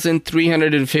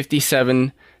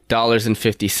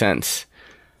 $2,357.50.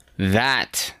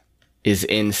 That is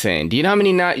insane. Do you know how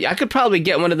many knives? I could probably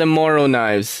get one of the Moro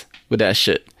knives with that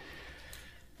shit.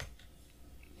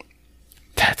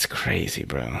 That's crazy,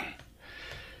 bro.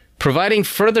 Providing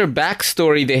further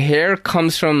backstory, the hair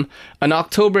comes from an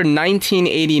October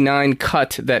 1989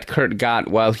 cut that Kurt got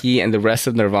while he and the rest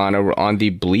of Nirvana were on the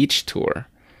Bleach tour.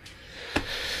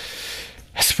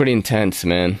 That's pretty intense,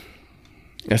 man.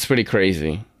 That's pretty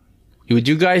crazy. Would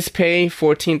you guys pay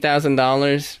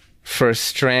 $14,000 for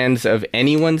strands of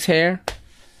anyone's hair?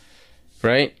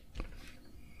 Right?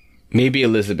 Maybe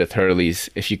Elizabeth Hurley's,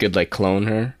 if you could like clone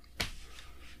her.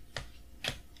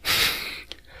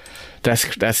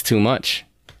 That's too much.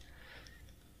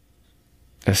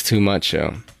 That's too much,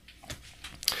 yo.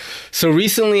 So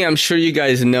recently, I'm sure you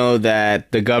guys know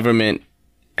that the government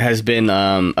has been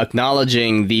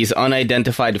acknowledging these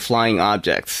unidentified flying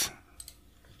objects.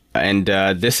 And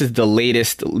this is the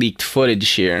latest leaked footage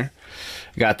here.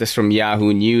 I got this from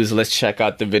Yahoo News. Let's check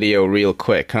out the video real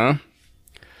quick, huh?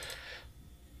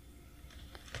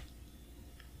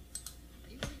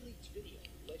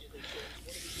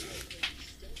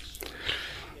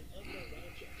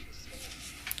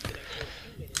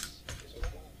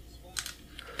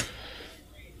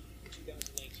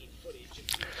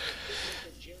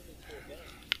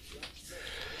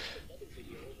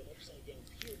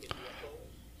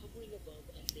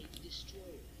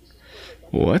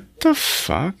 What the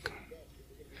fuck?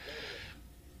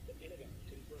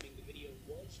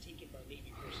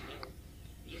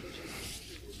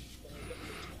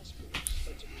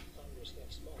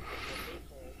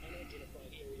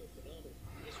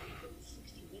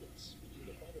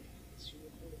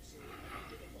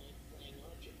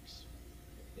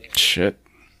 Shit.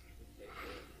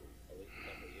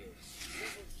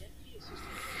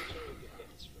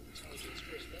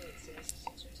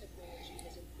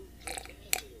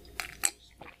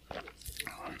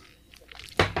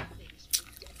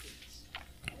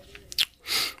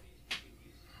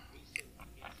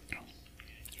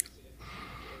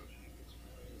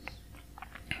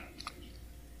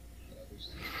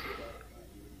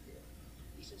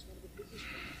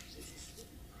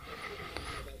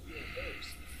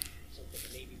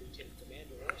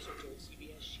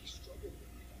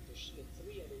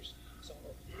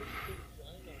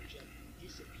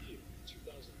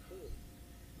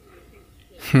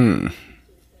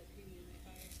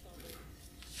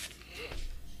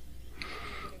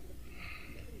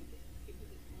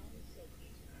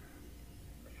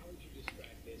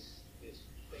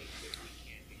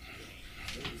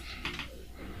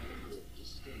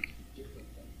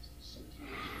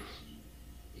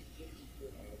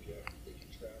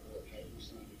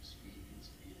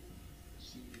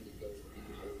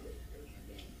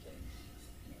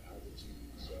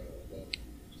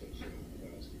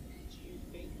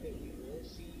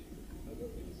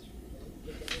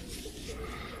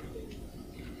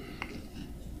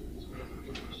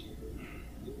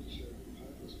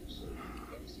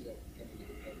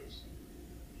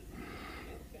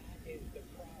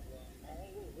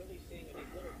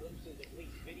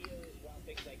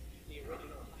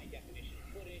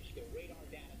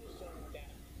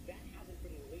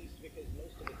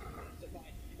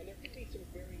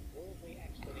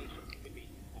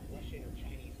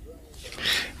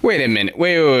 Wait a minute.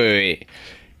 Wait.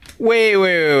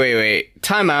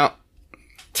 Time out.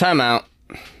 Time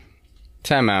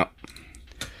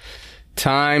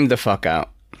the fuck out.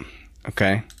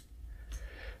 Okay?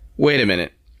 Wait a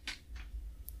minute.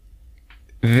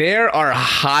 There are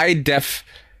high-def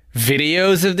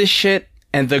videos of this shit,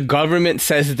 and the government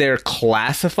says they're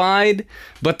classified,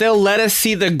 but they'll let us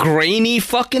see the grainy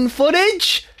fucking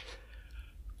footage?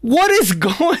 What is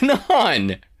going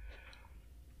on?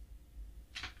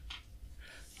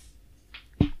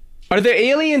 Are there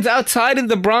aliens outside in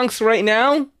the Bronx right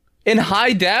now? In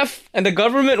high def? And the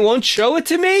government won't show it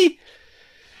to me?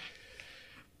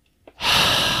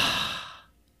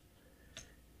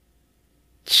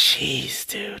 Jeez,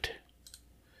 dude.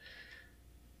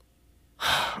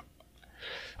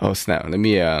 Oh, snap. Let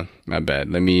me, my bad.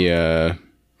 Let me, how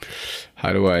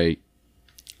do I,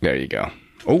 there you go.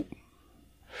 Oh.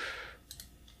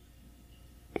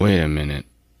 Wait a minute.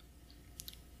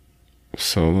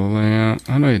 Solo layout?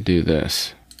 How do I do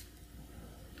this?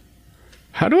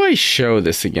 How do I show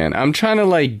this again? I'm trying to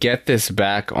like get this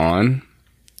back on,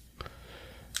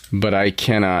 but I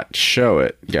cannot show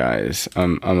it, guys.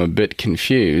 I'm a bit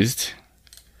confused.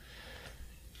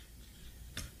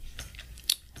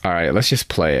 All right, let's just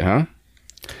play it, huh?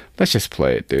 Let's just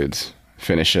play it, dudes.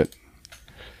 Finish it.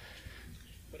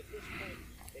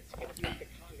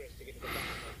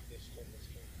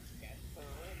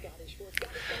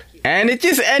 And it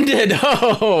just ended.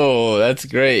 Oh, that's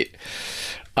great.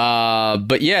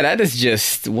 But yeah, that is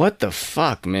just, what the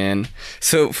fuck, man?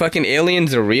 So fucking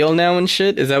aliens are real now and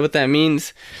shit? Is that what that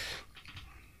means?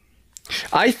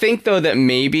 I think though that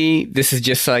maybe this is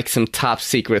just like some top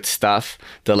secret stuff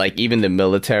that like even the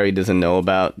military doesn't know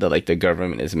about, that like the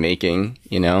government is making,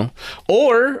 you know?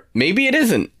 Or maybe it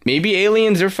isn't. Maybe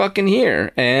aliens are fucking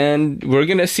here and we're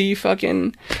gonna see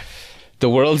fucking, the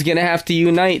world's gonna have to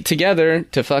unite together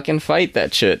to fucking fight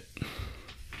that shit.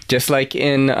 Just like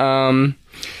in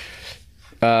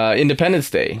Independence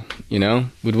Day, you know,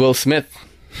 with Will Smith.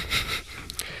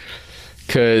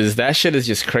 Cause that shit is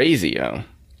just crazy, yo.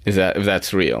 If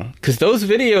that's real. Because those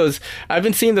videos, I've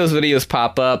been seeing those videos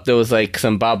pop up. There was like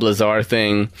some Bob Lazar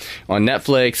thing on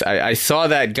Netflix. I saw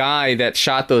that guy that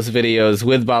shot those videos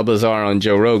with Bob Lazar on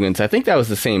Joe Rogan's. I think that was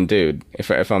the same dude,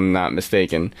 if I'm not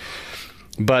mistaken.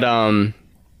 But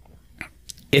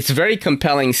it's very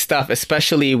compelling stuff,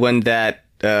 especially when that,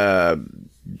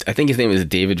 I think his name is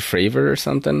David Fravor or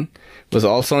something, was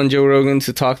also on Joe Rogan's,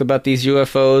 who talked about these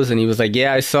UFOs. And he was like,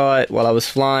 yeah, I saw it while I was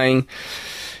flying.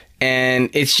 And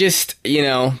it's just, you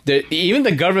know, even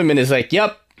the government is like,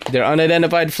 yep, they're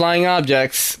unidentified flying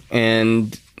objects.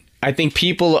 And I think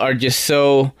people are just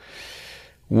so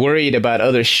worried about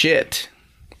other shit.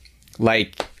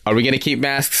 Like, are we going to keep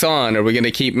masks on? Are we going to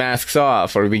keep masks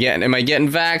off? Am I getting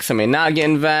vaxxed? Am I not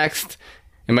getting vaxxed?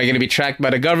 Am I going to be tracked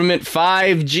by the government?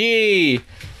 5G,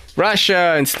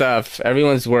 Russia and stuff.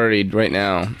 Everyone's worried right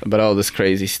now about all this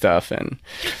crazy stuff. And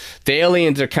the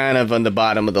aliens are kind of on the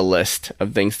bottom of the list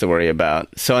of things to worry about.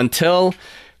 So until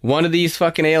one of these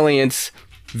fucking aliens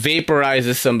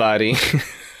vaporizes somebody,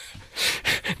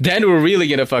 then we're really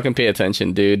gonna fucking pay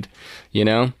attention, dude. You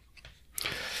know?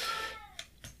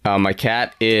 My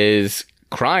cat is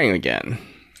crying again.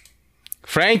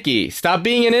 Frankie, stop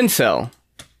being an incel.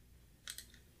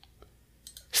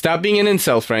 Stop being an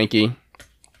incel, Frankie.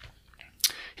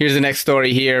 Here's the next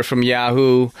story here from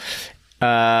Yahoo.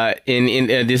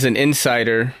 There's an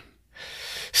insider.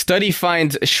 Study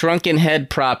finds shrunken head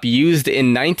prop used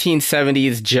in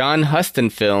 1970s John Huston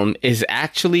film is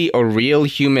actually a real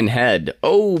human head.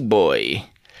 Oh boy.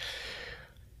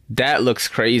 That looks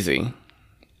crazy.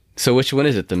 So which one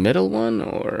is it? The middle one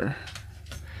or?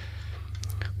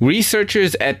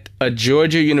 Researchers at a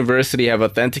Georgia university have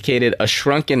authenticated a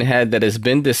shrunken head that has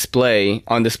been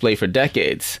on display for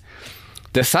decades.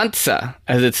 The Sansa,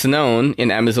 as it's known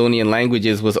in Amazonian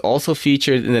languages, was also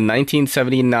featured in the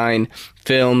 1979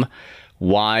 film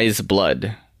Wise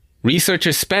Blood.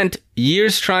 Researchers spent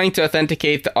years trying to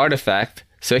authenticate the artifact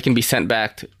so it can be sent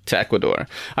back to Ecuador.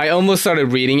 I almost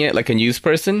started reading it like a news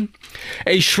person.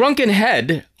 A shrunken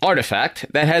head artifact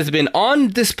that has been on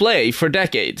display for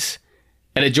decades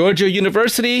at a Georgia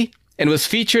university and was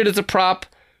featured as a prop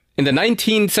in the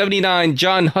 1979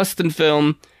 John Huston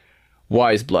film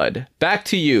Wise Blood. Back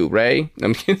to you, Ray.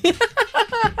 I'm kidding.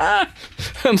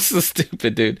 I'm so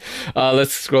stupid, dude.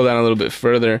 Let's scroll down a little bit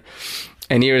further.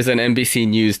 And here is an NBC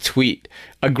News tweet.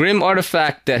 A grim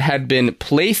artifact that had been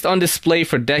placed on display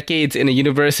for decades in a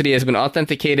university has been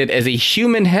authenticated as a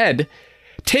human head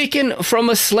taken from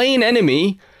a slain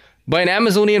enemy by an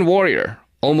Amazonian warrior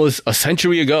almost a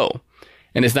century ago,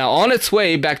 and is now on its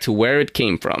way back to where it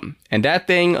came from. And that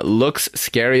thing looks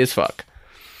scary as fuck.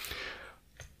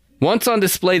 Once on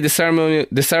display, the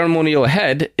ceremonial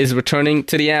head is returning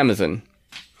to the Amazon.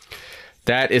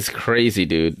 That is crazy,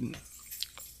 dude.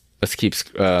 Let's keep,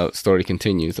 story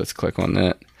continues. Let's click on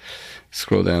that.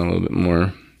 Scroll down a little bit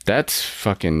more. That's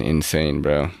fucking insane,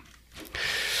 bro.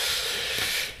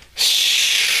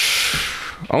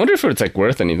 I wonder if it's like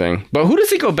worth anything. But who does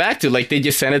he go back to? Like they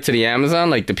just send it to the Amazon,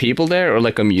 like the people there, or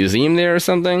like a museum there or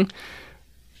something?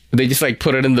 They just like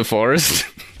put it in the forest.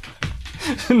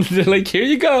 They're like, here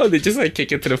you go. They just like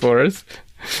kick it to the forest.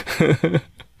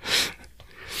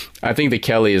 I think the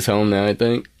Kelly is home now, I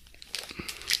think.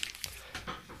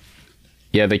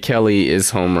 Yeah, the Kelly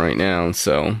is home right now.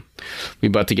 So we're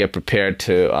about to get prepared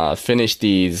to finish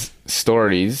these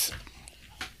stories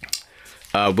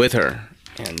with her.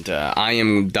 And I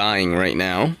am dying right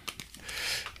now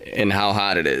in how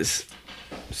hot it is.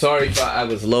 Sorry if I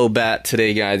was low bat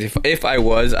today, guys. If I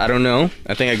was, I don't know.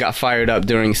 I think I got fired up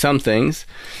during some things.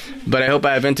 But I hope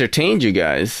I have entertained you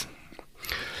guys.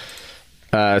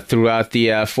 throughout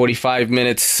the 45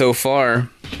 minutes so far.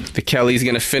 The Kelly's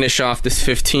gonna finish off this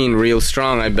 15 real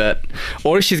strong, I bet.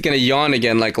 Or she's gonna yawn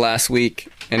again like last week.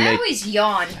 And I always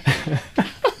yawn.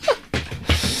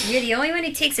 You're the only one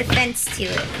who takes offense to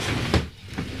it.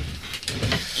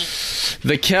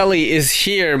 The Kelly is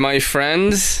here, my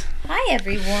friends. Hi,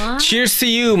 everyone. Cheers to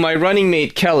you, my running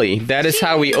mate, Kelly. That is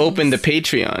how we open the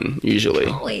Patreon, usually.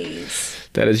 Always.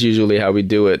 That is usually how we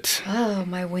do it. Oh,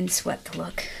 my windswept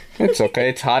look. It's okay.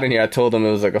 It's hot in here. I told them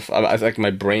it was I was like my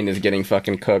brain is getting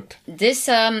fucking cooked. This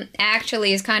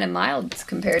actually is kind of mild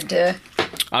compared to.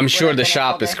 I'm sure the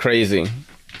shop is crazy.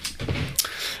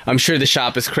 I'm sure the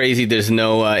shop is crazy. There's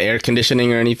no air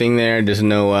conditioning or anything there. There's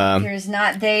no. There's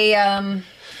not. They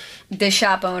the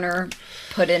shop owner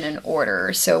put in an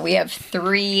order, so we have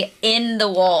 3 in the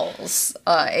walls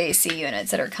AC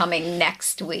units that are coming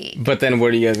next week. But then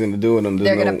what are you guys gonna do with them?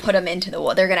 They're gonna put them into the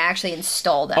wall. They're gonna actually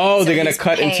install them. Oh, so they're gonna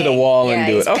cut into the wall and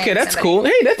do it. Okay, that's cool.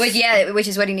 Hey, that's which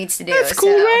is what he needs to do. That's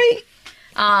cool, right?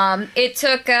 It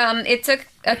took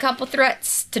a couple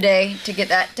threats today to get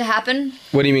that to happen.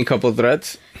 What do you mean, couple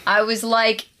threats? I was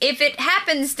like, if it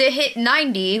happens to hit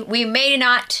 90, we may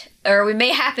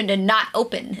happen to not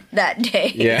open that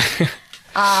day. Yeah.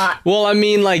 Well, I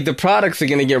mean, like, the products are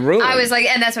going to get ruined. I was like,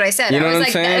 and that's what I said. You know I was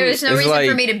what I'm like, saying? there's no reason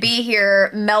for me to be here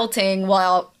melting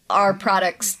while our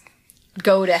products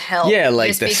go to hell. Yeah,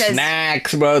 like the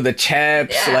snacks, bro, the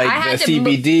chips, like the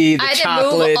CBD, the chocolates. I had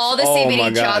to move all the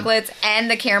CBD chocolates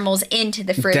and the caramels into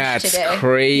the fridge today. That's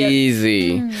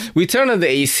crazy. Yep. We turned on the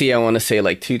AC, I want to say,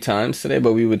 like 2 times today,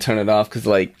 but we would turn it off because,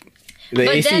 like, the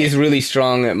AC is really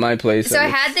strong at my place. So I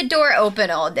had the door open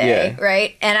all day,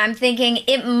 right? And I'm thinking,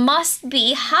 it must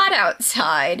be hot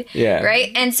outside,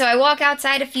 right? And so I walk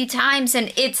outside a few times,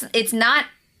 and it's not,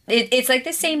 it's like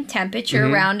the same temperature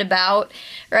roundabout,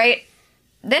 right?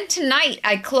 Then tonight,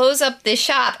 I close up the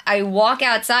shop, I walk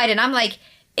outside, and I'm like,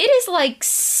 it is like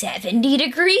 70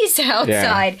 degrees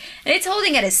outside. And it's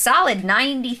holding at a solid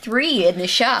 93 in the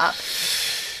shop.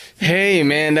 Hey,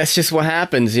 man, that's just what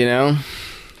happens, you know?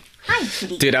 Hi,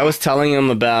 kitty. Dude, I was telling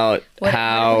him about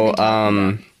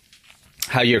how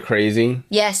you're crazy.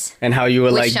 Yes. And how you were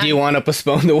like, do you want to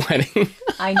postpone the wedding?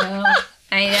 I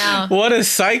know. What a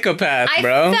psychopath,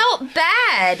 bro. I felt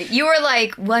bad. You were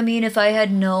like, well, I mean, if I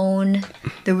had known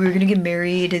that we were going to get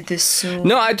married at this soon.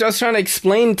 No, I was trying to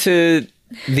explain to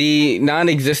the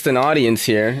non-existent audience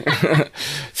here,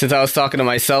 since I was talking to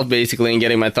myself basically and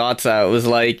getting my thoughts out, was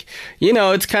like, you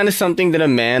know, it's kind of something that a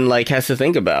man like has to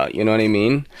think about. You know what I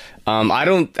mean? I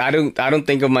don't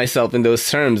think of myself in those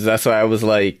terms. That's why I was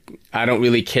like, I don't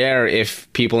really care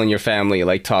if people in your family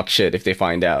like talk shit if they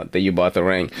find out that you bought the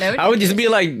ring. I would just be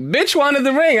like, bitch wanted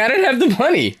the ring. I didn't have the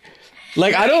money.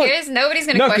 Like, nobody's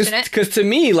gonna question it. Because to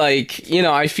me, like, you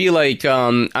know, I feel like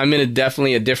I'm in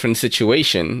definitely a different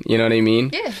situation. You know what I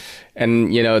mean? Yeah.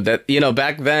 And you know that, you know,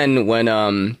 back then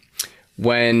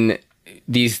when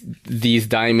these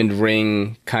diamond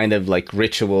ring kind of like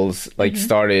rituals like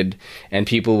started, and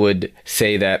people would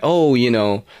say that, oh, you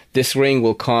know, this ring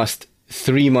will cost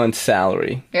 3 months'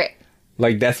 salary. Right.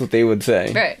 Like, that's what they would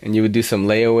say. Right. And you would do some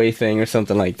layaway thing or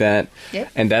something like that.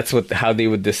 Yep. And that's how they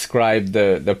would describe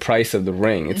the price of the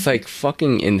ring. It's like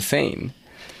fucking insane.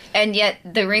 And yet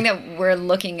the ring that we're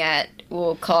looking at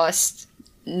will cost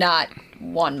not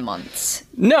 1 month's.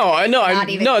 No, I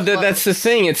know. That's the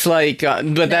thing. It's like,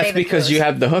 but that's because you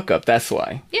have the hookup. That's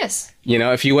why. Yes. You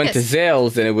know, if you went to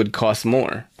Zales, then it would cost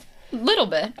more. A little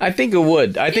bit. I think it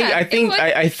would. I think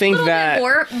that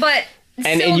more, but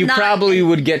and you probably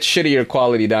would get shittier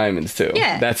quality diamonds too.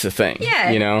 Yeah, that's the thing. Yeah,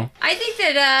 you know. I think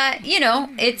that you know,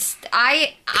 it's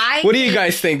I. What do you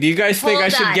guys think? Do you guys think I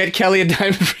should get Kelly a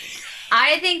diamond ring?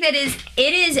 I think that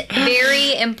it is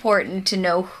very important to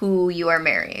know who you are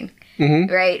marrying.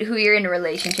 Right? Who you're in a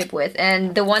relationship with.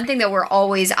 And the one thing that we're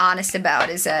always honest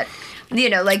about is that, you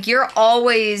know, like, you're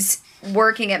always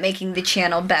working at making the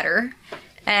channel better.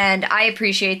 And I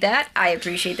appreciate that. I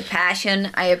appreciate the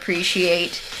passion. I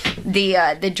appreciate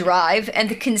the drive and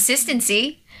the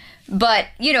consistency. But,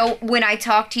 you know, when I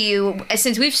talk to you,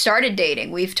 since we've started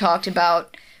dating, we've talked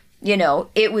about, you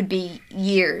know, it would be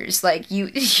years. Like,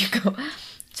 you go,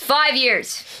 it's 5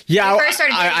 years. Yeah, when we first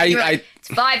started dating, it's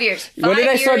 5 years. When did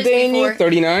I start dating you?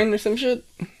 39 or some shit?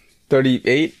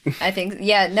 38? I think,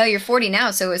 yeah. No, you're 40 now,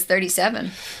 so it was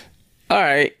 37. All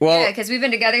right. Well, yeah, because we've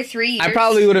been together 3 years. I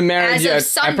probably would have married you.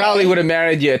 I probably would have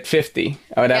married you at 50.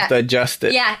 I would have to adjust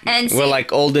it. Yeah, and we're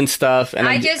like old and stuff. And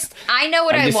I know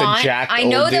what I want. I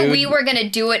know that we were gonna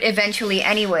do it eventually,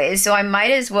 anyways. So I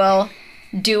might as well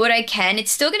do what I can.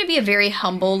 It's still gonna be a very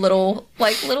humble little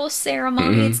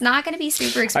ceremony. It's not gonna be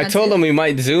super expensive. I told him we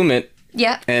might Zoom it.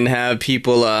 Yeah. and have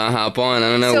people hop on. I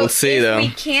don't know. So We'll see, if though. we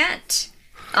can't,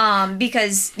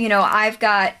 because, I've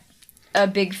got a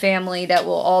big family that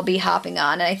will all be hopping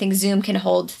on, and I think Zoom can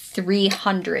hold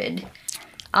 300.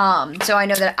 So I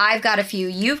know that I've got a few.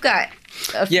 You've got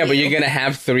a few. Yeah, but you're going to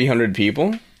have 300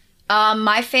 people?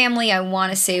 My family, I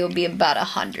want to say, will be about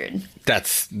 100.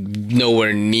 That's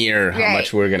nowhere near how Right.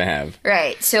 much we're going to have.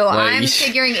 Right. So Like, I'm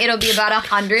figuring it'll be about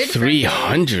 100.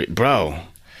 300, bro.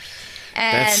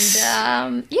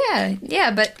 And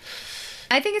yeah, but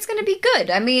I think it's going to be good.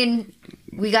 I mean,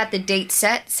 we got the date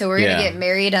set, so we're going to get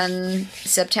married on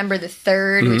September the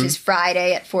 3rd, which is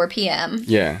Friday at 4 p.m.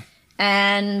 Yeah.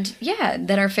 And yeah,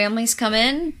 then our families come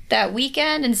in that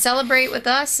weekend and celebrate with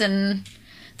us, and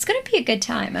it's going to be a good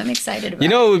time. I'm excited about it. You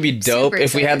know, it would be dope Super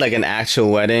if we had excited. like an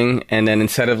actual wedding, and then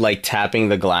instead of like tapping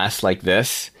the glass like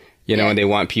this, Yeah. and they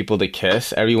want people to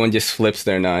kiss, everyone just flips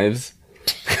their knives.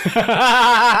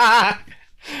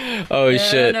 Oh,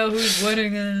 shit. I don't know whose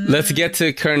wedding it is. Let's get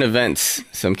to current events.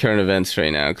 Some current events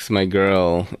right now, because my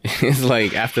girl is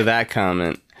like, after that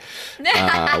comment,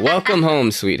 welcome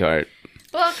home, sweetheart.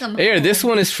 Welcome Here, home. this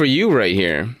one is for you right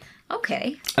here.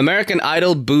 Okay. American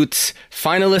Idol boots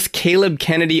finalist Caleb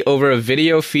Kennedy over a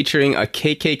video featuring a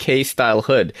KKK-style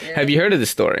hood. Have you heard of this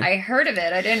story? I heard of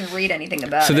it. I didn't read anything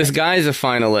about So it. this guy is a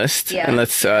finalist, Yeah. and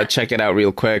let's check it out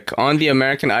real quick. On the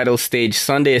American Idol stage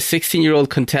Sunday, a 16-year-old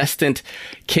contestant,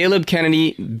 Caleb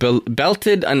Kennedy,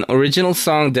 belted an original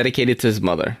song dedicated to his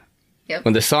mother. Yep.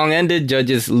 When the song ended,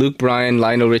 judges Luke Bryan,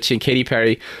 Lionel Richie, and Katy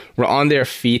Perry were on their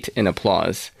feet in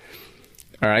applause.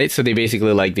 All right, so they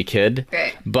basically like the kid.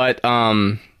 Right. But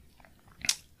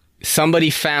somebody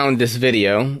found this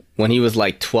video when he was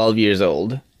like 12 years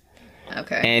old.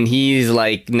 Okay. And he's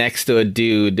like next to a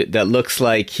dude that looks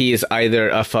like he is either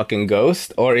a fucking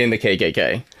ghost or in the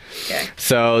KKK. Okay.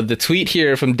 So the tweet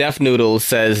here from Def Noodles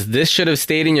says, "This should have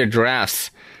stayed in your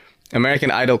drafts. American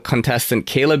Idol contestant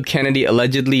Caleb Kennedy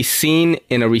allegedly seen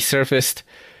in a resurfaced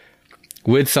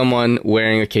with someone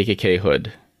wearing a KKK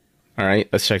hood." All right,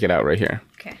 let's check it out right here.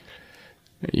 Okay.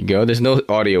 There you go. There's no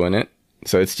audio in it,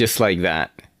 so it's just like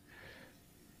that.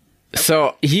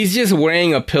 So he's just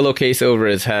wearing a pillowcase over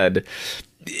his head.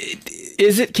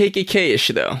 Is it KKK-ish,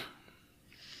 though?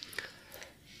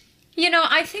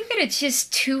 I think that it's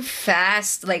just too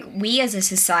fast. Like, we as a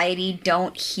society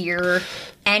don't hear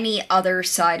any other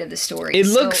side of the story. It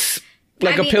So, looks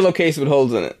like I a mean, pillowcase with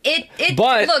holes in it.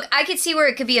 But- look, I could see where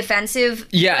it could be offensive.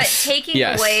 Yes, But taking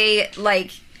yes. away,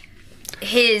 like,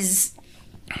 his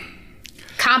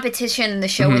competition in the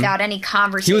show without any He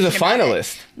conversation. was a about it.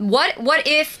 finalist. What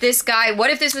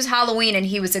if this was Halloween and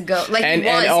he was a ghost? Like, And he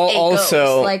was also, a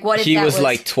ghost. Like, what if he that was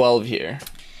like 12 here.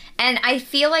 And I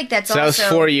feel like that's So that was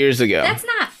also 4 years ago. that's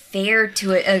not fair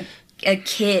to a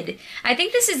kid. I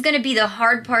think this is going to be the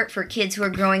hard part for kids who are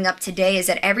growing up today, is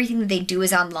that everything that they do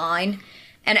is online.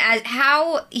 And as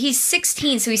how he's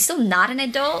 16, so he's still not an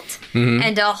adult, Mm-hmm.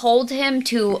 and to hold him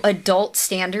to adult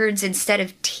standards instead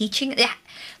of teaching,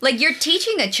 like, you're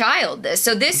teaching a child this.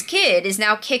 So this kid is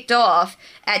now kicked off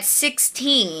at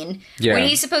 16 Yeah. when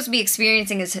he's supposed to be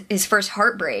experiencing his first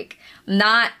heartbreak.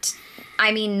 Not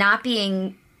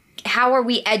being. How are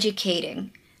we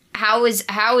educating? How is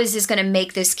this going to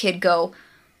make this kid go,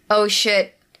 oh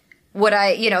shit,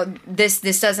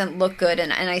 this doesn't look good,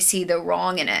 and I see the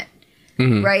wrong in it.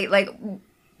 Mm-hmm. Right? Like,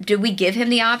 did we give him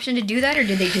the option to do that, or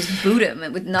did they just boot him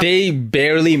with nothing? They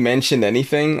barely mentioned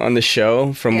anything on the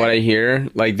show, from what I hear.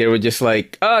 Like, they were just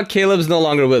like, "Oh, Caleb's no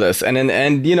longer with us," and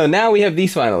now we have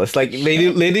these finalists. Like, they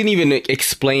didn't even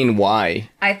explain why.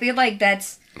 I feel like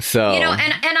that's So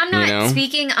and I'm not you know?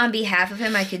 speaking on behalf of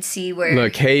him. I could see where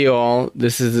Look, hey y'all,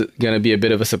 this is going to be a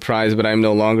bit of a surprise, but I'm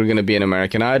no longer going to be an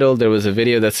American Idol. There was a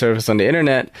video that surfaced on the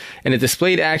internet, and it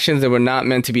displayed actions that were not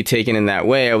meant to be taken in that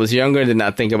way. I was younger and did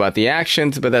not think about the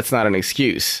actions, but that's not an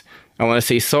excuse. I want to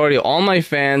say sorry to all my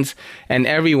fans and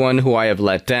everyone who I have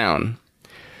let down.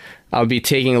 I'll be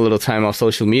taking a little time off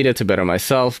social media to better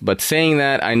myself, but saying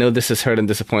that, I know this has hurt and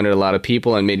disappointed a lot of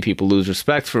people and made people lose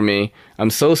respect for me. I'm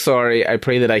so sorry. I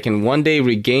pray that I can one day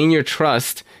regain your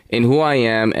trust in who I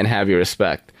am and have your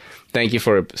respect. Thank you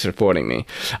for supporting me.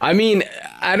 I mean,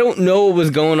 I don't know what was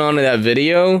going on in that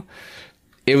video.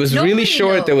 It was Nobody really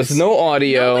short. knows. There was no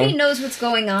audio. nobody knows what's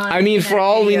going on. I mean, in for that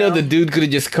all we know, video. the dude could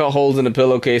have just cut holes in the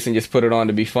pillowcase and just put it on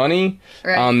to be funny.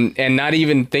 Right. And not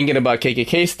even thinking about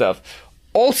KKK stuff.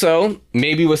 Also,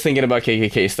 maybe was thinking about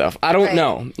KKK stuff. I don't Right.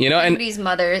 know, And Somebody's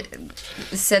mother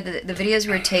said that the videos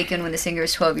were taken when the singer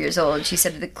was 12 years old. She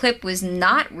said that the clip was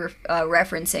not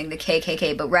referencing the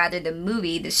KKK, but rather the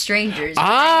movie The Strangers.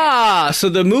 so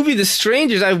the movie The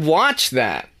Strangers, I watched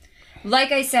that.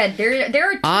 like I said, there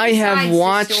are two I have sides to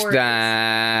watched stories.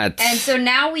 that. And so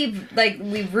now we've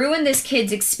ruined this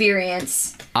kid's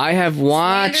experience. I have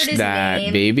watched his that,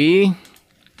 name. baby.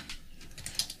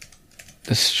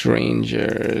 The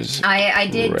Strangers. I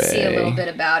did see a Prey. little bit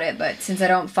about it, but since I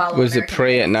don't follow Was it American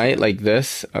Prey Idol- at Night like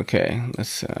this? Okay,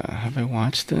 let's, have I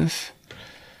watched this?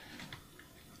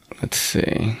 Let's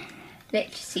see.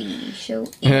 Let's see. Show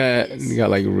Yeah, images. you got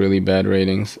like really bad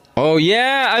ratings. Oh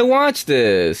yeah, I watched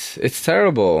this. It's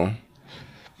terrible.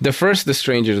 The first The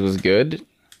Strangers was good.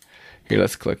 Here,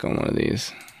 let's click on one of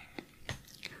these.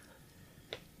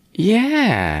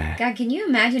 Yeah. God, can you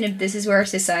imagine if this is where our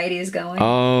society is going?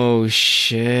 Oh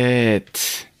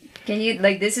shit. Can you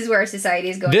this is where our society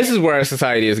is going? This is where our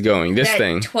society is going. This that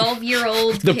thing.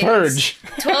 12-year-old The Purge.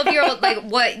 12-year-old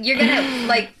what you're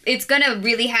gonna it's gonna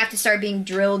really have to start being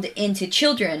drilled into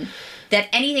children that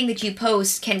anything that you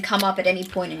post can come up at any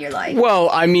point in your life. Well,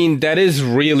 I mean, that is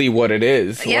really what it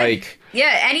is. Yeah. Like,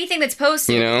 Yeah, anything that's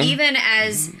posted, You know? even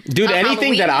as dude, a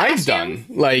anything Halloween that I've costume, done,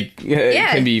 like, it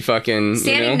Yeah. can be fucking,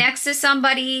 standing you know? next to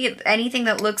somebody, anything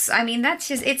that looks, I mean, that's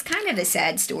just, it's kind of a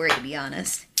sad story, to be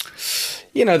honest.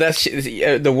 You know,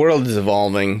 the world is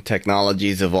evolving, technology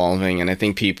is evolving, and I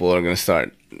think people are going to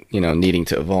start, needing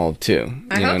to evolve too.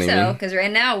 I You know hope what so, I mean? because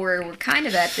right now we're kind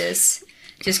of at this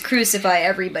just crucify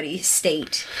everybody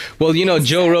state. Well,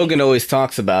 Joe Rogan always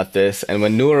talks about this, and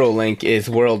when Neuralink is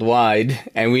worldwide,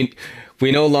 and we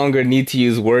no longer need to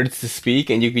use words to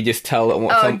speak, and you could just tell.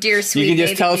 Dear sweet you can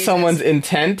just baby tell Jesus. someone's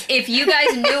intent. If you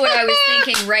guys knew what I was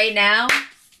thinking right now,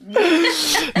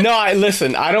 No,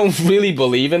 listen. I don't really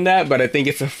believe in that, but I think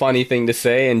it's a funny thing to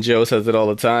say, and Joe says it all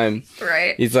the time.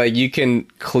 right? He's like, you can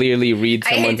clearly read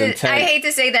someone's intent. I hate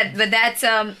to say that, but that's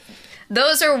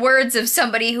those are words of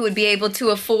somebody who would be able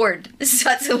to afford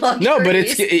such a luxury. No, but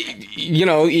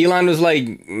Elon was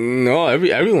like, no,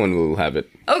 everyone will have it.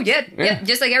 Oh yeah,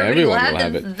 just like everybody will Everyone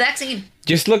have will the have it. vaccine.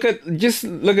 Just look at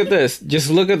this. Just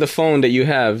look at the phone that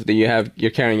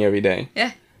you're carrying every day.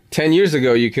 Yeah. 10 years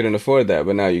ago, you couldn't afford that,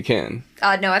 but now you can.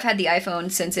 No, I've had the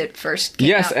iPhone since it first came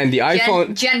Yes, out. and the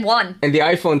iPhone- Gen 1. And the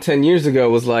iPhone 10 years ago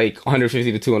was like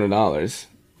 $150 to $200.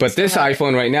 But this hard.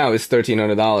 iPhone right now is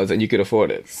 $1,300, and you could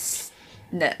afford it.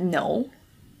 No.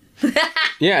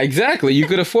 Yeah, exactly. You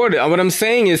could afford it. What I'm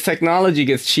saying is technology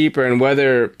gets cheaper, and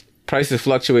whether prices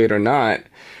fluctuate or not,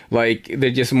 like, they're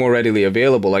just more readily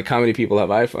available. Like, how many people have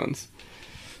iPhones?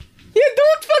 Yeah,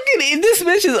 don't fucking... This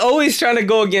bitch is always trying to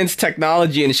go against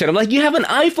technology and shit. I'm like, you have an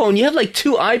iPhone. You have, like,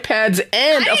 2 iPads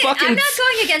and a fucking... I'm not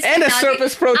going against and technology. a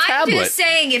Surface Pro tablet. I'm just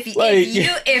saying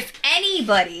if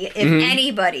anybody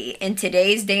in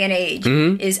today's day and age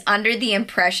is under the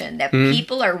impression that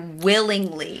people are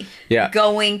willingly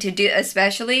going to do,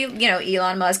 especially,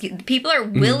 Elon Musk, people are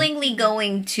willingly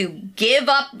going to give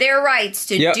up their rights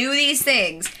to do these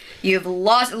things. You've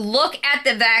lost. Look at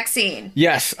the vaccine.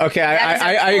 Yes. Okay.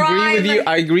 I agree with you.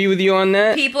 I agree with you on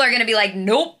that. People are going to be like,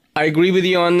 nope. I agree with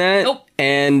you on that. Nope.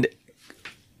 And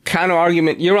counter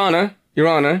argument, Your Honor.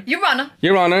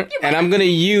 And I'm going to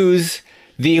use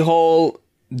the whole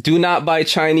do not buy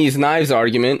Chinese knives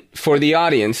argument for the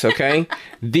audience, okay?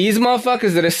 These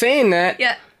motherfuckers that are saying that,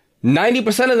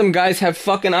 90% of them guys have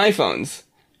fucking iPhones.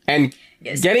 And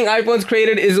getting iPhones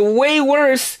created is way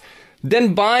worse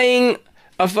than buying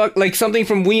something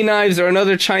from We Knives or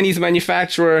another Chinese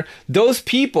manufacturer. Those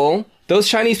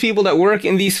Chinese people that work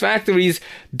in these factories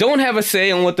don't have a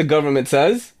say on what the government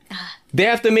says. They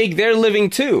have to make their living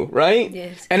too, right?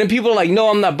 Yes. And then people are like, no,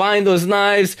 I'm not buying those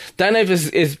knives. That knife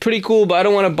is pretty cool, but I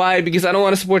don't want to buy it because I don't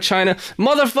want to support China.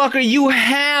 Motherfucker, you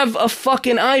have a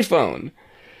fucking iPhone.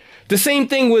 The same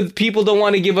thing with people don't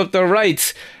want to give up their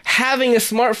rights. Having a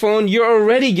smartphone, you're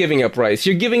already giving up rights.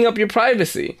 You're giving up your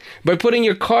privacy by putting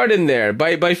your card in there,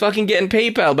 by fucking getting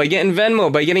PayPal, by getting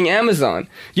Venmo, by getting Amazon.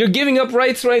 You're giving up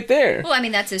rights right there. Well, I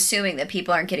mean, that's assuming that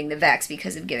people aren't getting the vax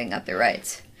because of giving up their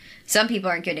rights. Some people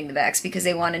aren't getting the vax because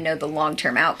they want to know the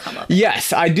long-term outcome of it.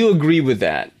 Yes, I do agree with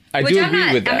that. I do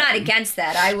agree with that. I'm not against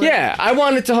that. I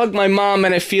wanted to hug my mom,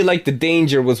 and I feel like the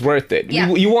danger was worth it. Yeah.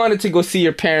 You wanted to go see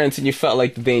your parents, and you felt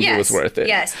like the danger was worth it.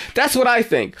 Yes. That's what I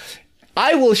think.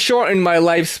 I will shorten my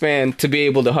lifespan to be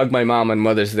able to hug my mom on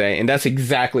Mother's Day, and that's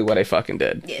exactly what I fucking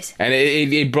did. Yes. And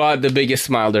it brought the biggest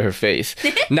smile to her face.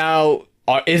 Now,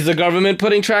 is the government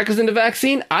putting trackers in the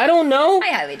vaccine? I don't know. I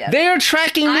highly doubt it. They are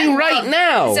tracking me right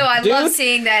now. So I love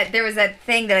seeing that. There was that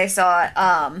thing that I saw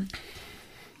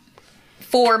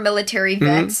for military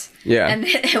vets. Yeah.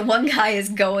 And one guy is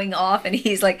going off and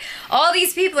he's like, all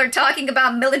these people are talking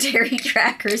about military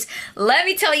trackers. Let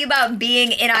me tell you about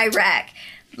being in Iraq.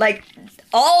 Like,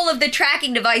 all of the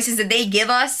tracking devices that they give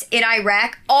us in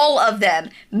Iraq, all of them,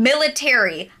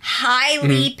 military,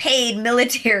 highly paid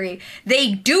military,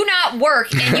 they do not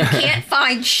work and you can't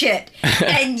find shit.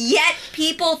 And yet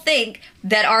people think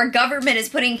that our government is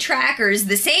putting trackers,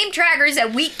 the same trackers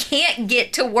that we can't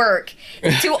get to work,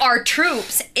 to our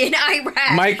troops in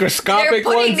Iraq. Microscopic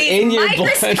ones in your blood.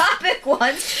 Microscopic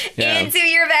ones into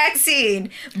your vaccine.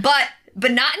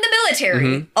 But not in the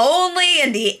military. Only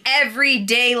in the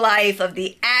everyday life of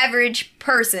the average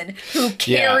person who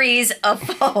carries a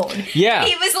phone. Yeah.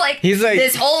 He's like,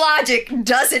 this whole logic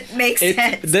doesn't make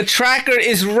sense. The tracker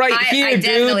is right here, dude. I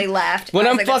definitely laughed. When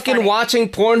I'm fucking watching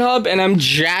Pornhub and I'm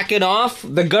jacking off,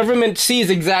 the government sees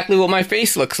exactly what my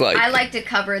face looks like. I like to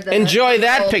cover the... Enjoy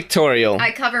that pictorial.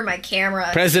 I cover my camera.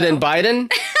 President Biden.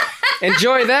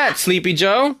 Enjoy that, Sleepy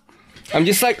Joe. I'm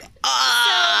just like,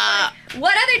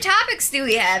 what other topics do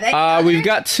we have? We've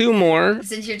got 2 more.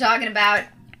 Since you're talking about...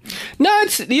 No,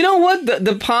 it's, you know what?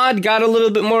 The pod got a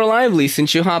little bit more lively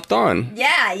since you hopped on.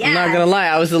 Yeah. I'm not gonna lie.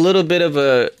 I was a little bit of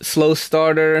a slow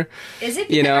starter. Is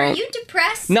it? You know? Are you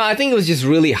depressed? No, I think it was just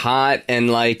really hot and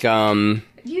like, Are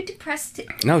you depressed?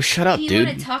 No, shut up, dude. Do you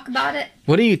want to talk about it?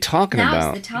 What are you talking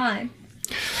about? Now's the time.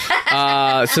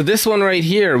 So this one right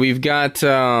here, we've got,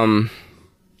 Yeah,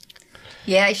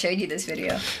 I showed you this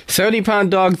video.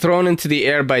 70-pound dog thrown into the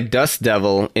air by dust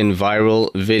devil in viral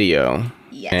video.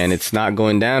 Yes. And it's not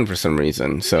going down for some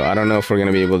reason. So I don't know if we're going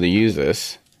to be able to use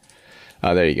this.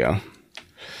 Oh, there you go.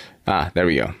 There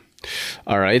we go.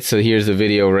 All right, so here's the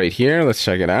video right here. Let's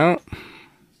check it out.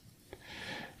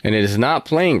 And it is not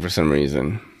playing for some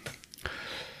reason.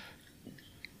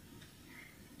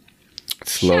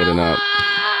 It's loading up.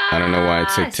 I don't know why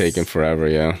it's taking forever,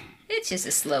 yeah. It's just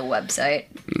a slow website.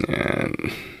 Man.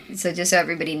 So just so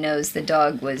everybody knows, the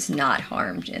dog was not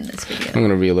harmed in this video. I'm going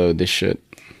to reload this shit.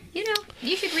 You know,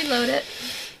 you should reload it.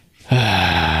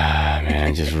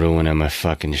 Man, just ruining my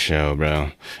fucking show,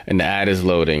 bro. And the ad is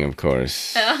loading, of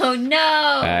course. Oh,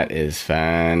 no. That is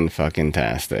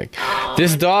fan-fucking-tastic.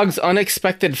 This dog's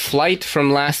unexpected flight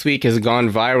from last week has gone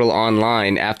viral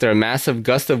online after a massive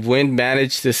gust of wind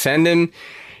managed to send him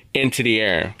into the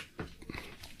air.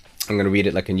 I'm going to read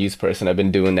it like a news person. I've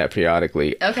been doing that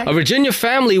periodically. Okay. A Virginia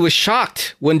family was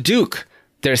shocked when Duke,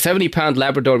 their 70-pound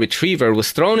Labrador retriever,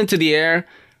 was thrown into the air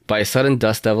by a sudden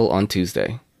dust devil on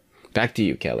Tuesday. Back to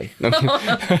you, Kelly.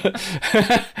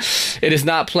 It is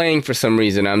not playing for some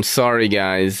reason. I'm sorry,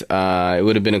 guys. It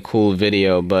would have been a cool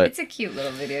video, but... It's a cute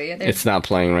little video. Yeah, it's not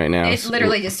playing right now. It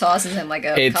literally just tosses him like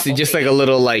a It's just like a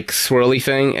little like swirly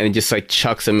thing, and it just like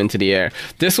chucks him into the air.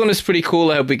 This one is pretty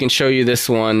cool. I hope we can show you this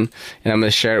one, and I'm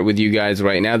going to share it with you guys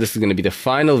right now. This is going to be the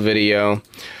final video.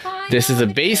 This is a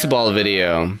baseball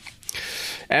video.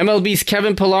 MLB's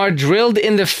Kevin Pillar drilled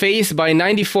in the face by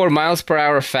 94 miles per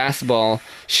hour fastball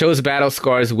shows battle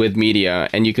scars with media.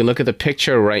 And you can look at the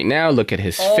picture right now. Look at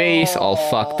his face, all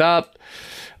fucked up.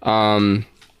 Kevin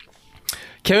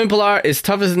Pillar is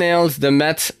tough as nails. The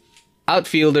Mets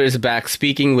outfielder is back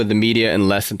speaking with the media in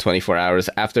less than 24 hours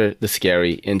after the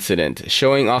scary incident,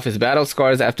 showing off his battle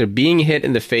scars after being hit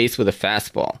in the face with a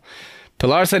fastball.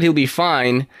 Pillar said he'll be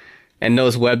fine and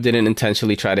knows Webb didn't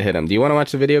intentionally try to hit him. Do you want to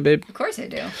watch the video, babe? Of course I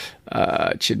do.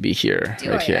 It should be here. Do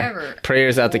right I here. ever?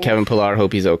 Prayers out to Kevin Pillar.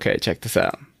 Hope he's okay. Check this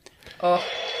out. Oh.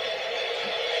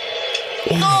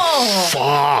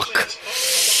 Fuck.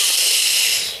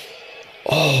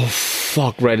 Oh,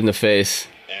 fuck. Right in the face.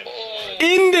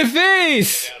 In the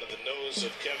face! Out of the nose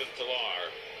of Kevin Pillar,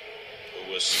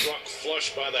 who was struck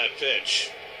flush by that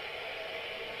pitch.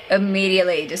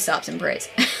 Immediately just stops and prays.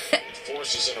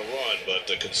 Forces in a run, but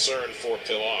the concern for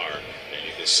Pillar, and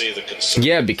you can see the concern.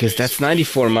 Yeah, because that's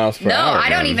 94 miles per hour. No, I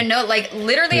don't man. even know. Like,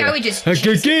 literally, I would just...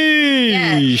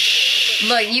 Yeah.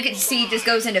 Look, you can see it just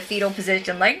goes into fetal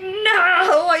position. Like,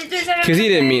 no! Because he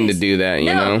didn't mean to do that,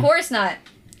 you know? No, of course not.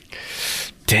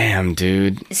 Damn,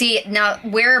 dude. See, now,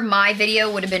 where my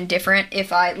video would have been different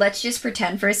if let's just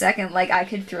pretend for a second like I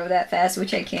could throw that fast,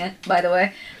 which I can't, by the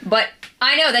way. But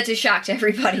I know that's a shock to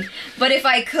everybody. But if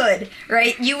I could,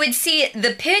 right, you would see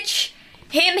the pitch,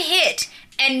 him hit,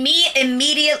 and me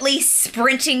immediately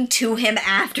sprinting to him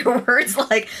afterwards,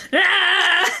 like,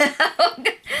 ah!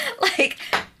 Like,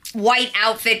 white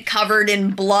outfit covered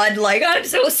in blood, like, I'm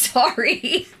so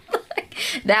sorry.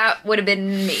 That would have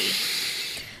been me.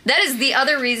 That is the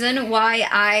other reason why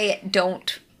I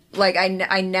don't, like,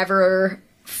 I never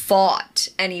fought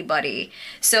anybody.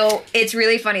 So it's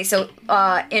really funny. So,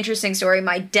 interesting story.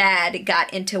 My dad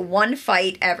got into one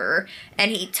fight ever,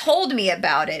 and he told me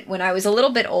about it when I was a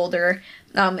little bit older,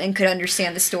 and could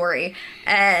understand the story.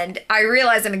 And I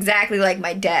realized I'm exactly like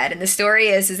my dad. And the story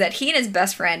is that he and his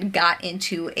best friend got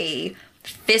into a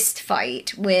fist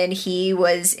fight when he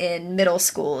was in middle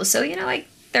school. So, like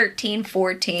 13,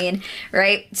 14,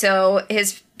 right? So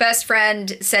his best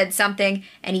friend said something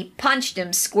and he punched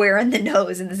him square in the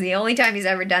nose, and this is the only time he's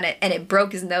ever done it, and it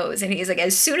broke his nose. And he's like,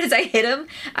 as soon as I hit him,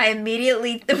 I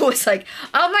immediately was like,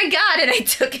 oh my God. And I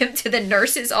took him to the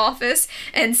nurse's office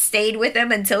and stayed with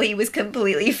him until he was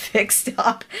completely fixed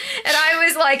up. And I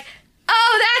was like,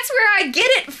 oh, that's where I get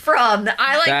it from.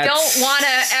 I don't want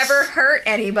to ever hurt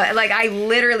anybody. Like, I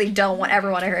literally don't ever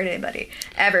want to hurt anybody.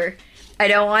 Ever. I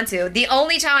don't want to. The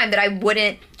only time that I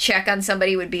wouldn't check on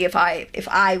somebody would be if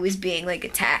I was being like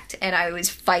attacked and I was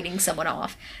fighting someone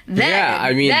off. Then, yeah,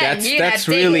 I mean that's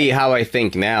really how I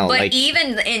think now. But like,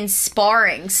 even in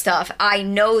sparring stuff, I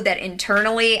know that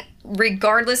internally,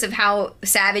 regardless of how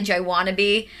savage I want to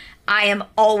be, I am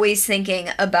always thinking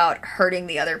about hurting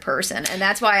the other person. And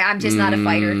that's why I'm just not a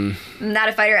fighter. I'm not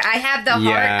a fighter. I have the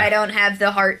heart. I don't have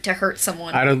the heart to hurt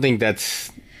someone. I don't think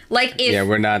that's... Like,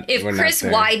 if Chris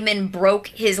Weidman broke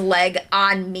his leg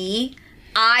on me,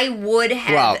 I would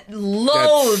have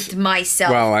loathed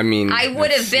myself. Well, I mean... I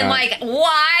would have been like,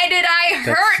 why did I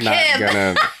hurt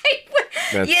him?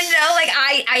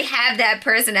 I have that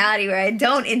personality where I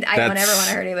don't ever want to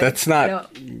hurt anybody. That's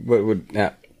not what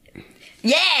would...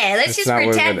 Yeah, let's just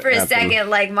pretend for a second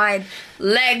like my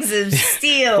legs of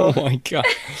steel. Oh my God.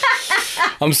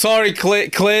 I'm sorry,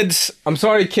 Clids. I'm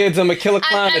sorry, kids. I'm a killer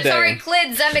clown today. I'm sorry,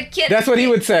 Clids. I'm a kid. That's what he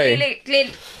would say.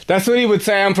 That's what he would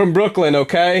say. I'm from Brooklyn,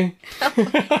 okay?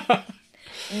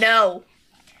 No.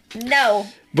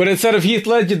 But instead of Heath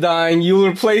Ledger dying, you'll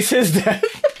replace his death.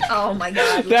 Oh my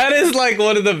God. That is like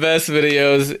one of the best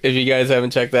videos. If you guys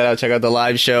haven't checked that out, check out the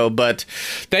live show. But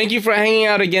thank you for hanging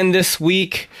out again this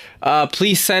week.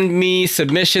 Please send me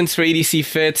submissions for EDC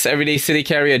Fits,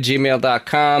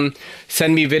 everydaycitycarry@gmail.com.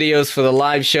 Send me videos for the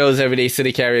live shows,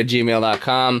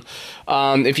 everydaycitycarry@gmail.com.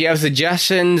 If you have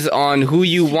suggestions on who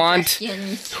you want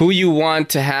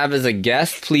to have as a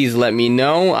guest, please let me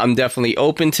know. I'm definitely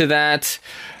open to that.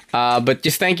 But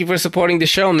just thank you for supporting the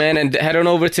show, man. And head on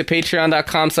over to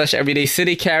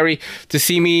patreon.com/everydaycitycarry to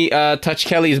see me touch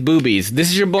Kelly's boobies.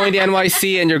 This is your boy, the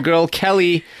NYC, and your girl,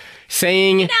 Kelly,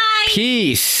 saying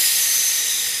peace.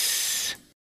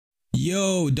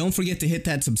 Yo, don't forget to hit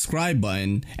that subscribe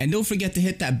button. And don't forget to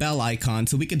hit that bell icon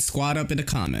so we can squad up in the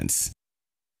comments.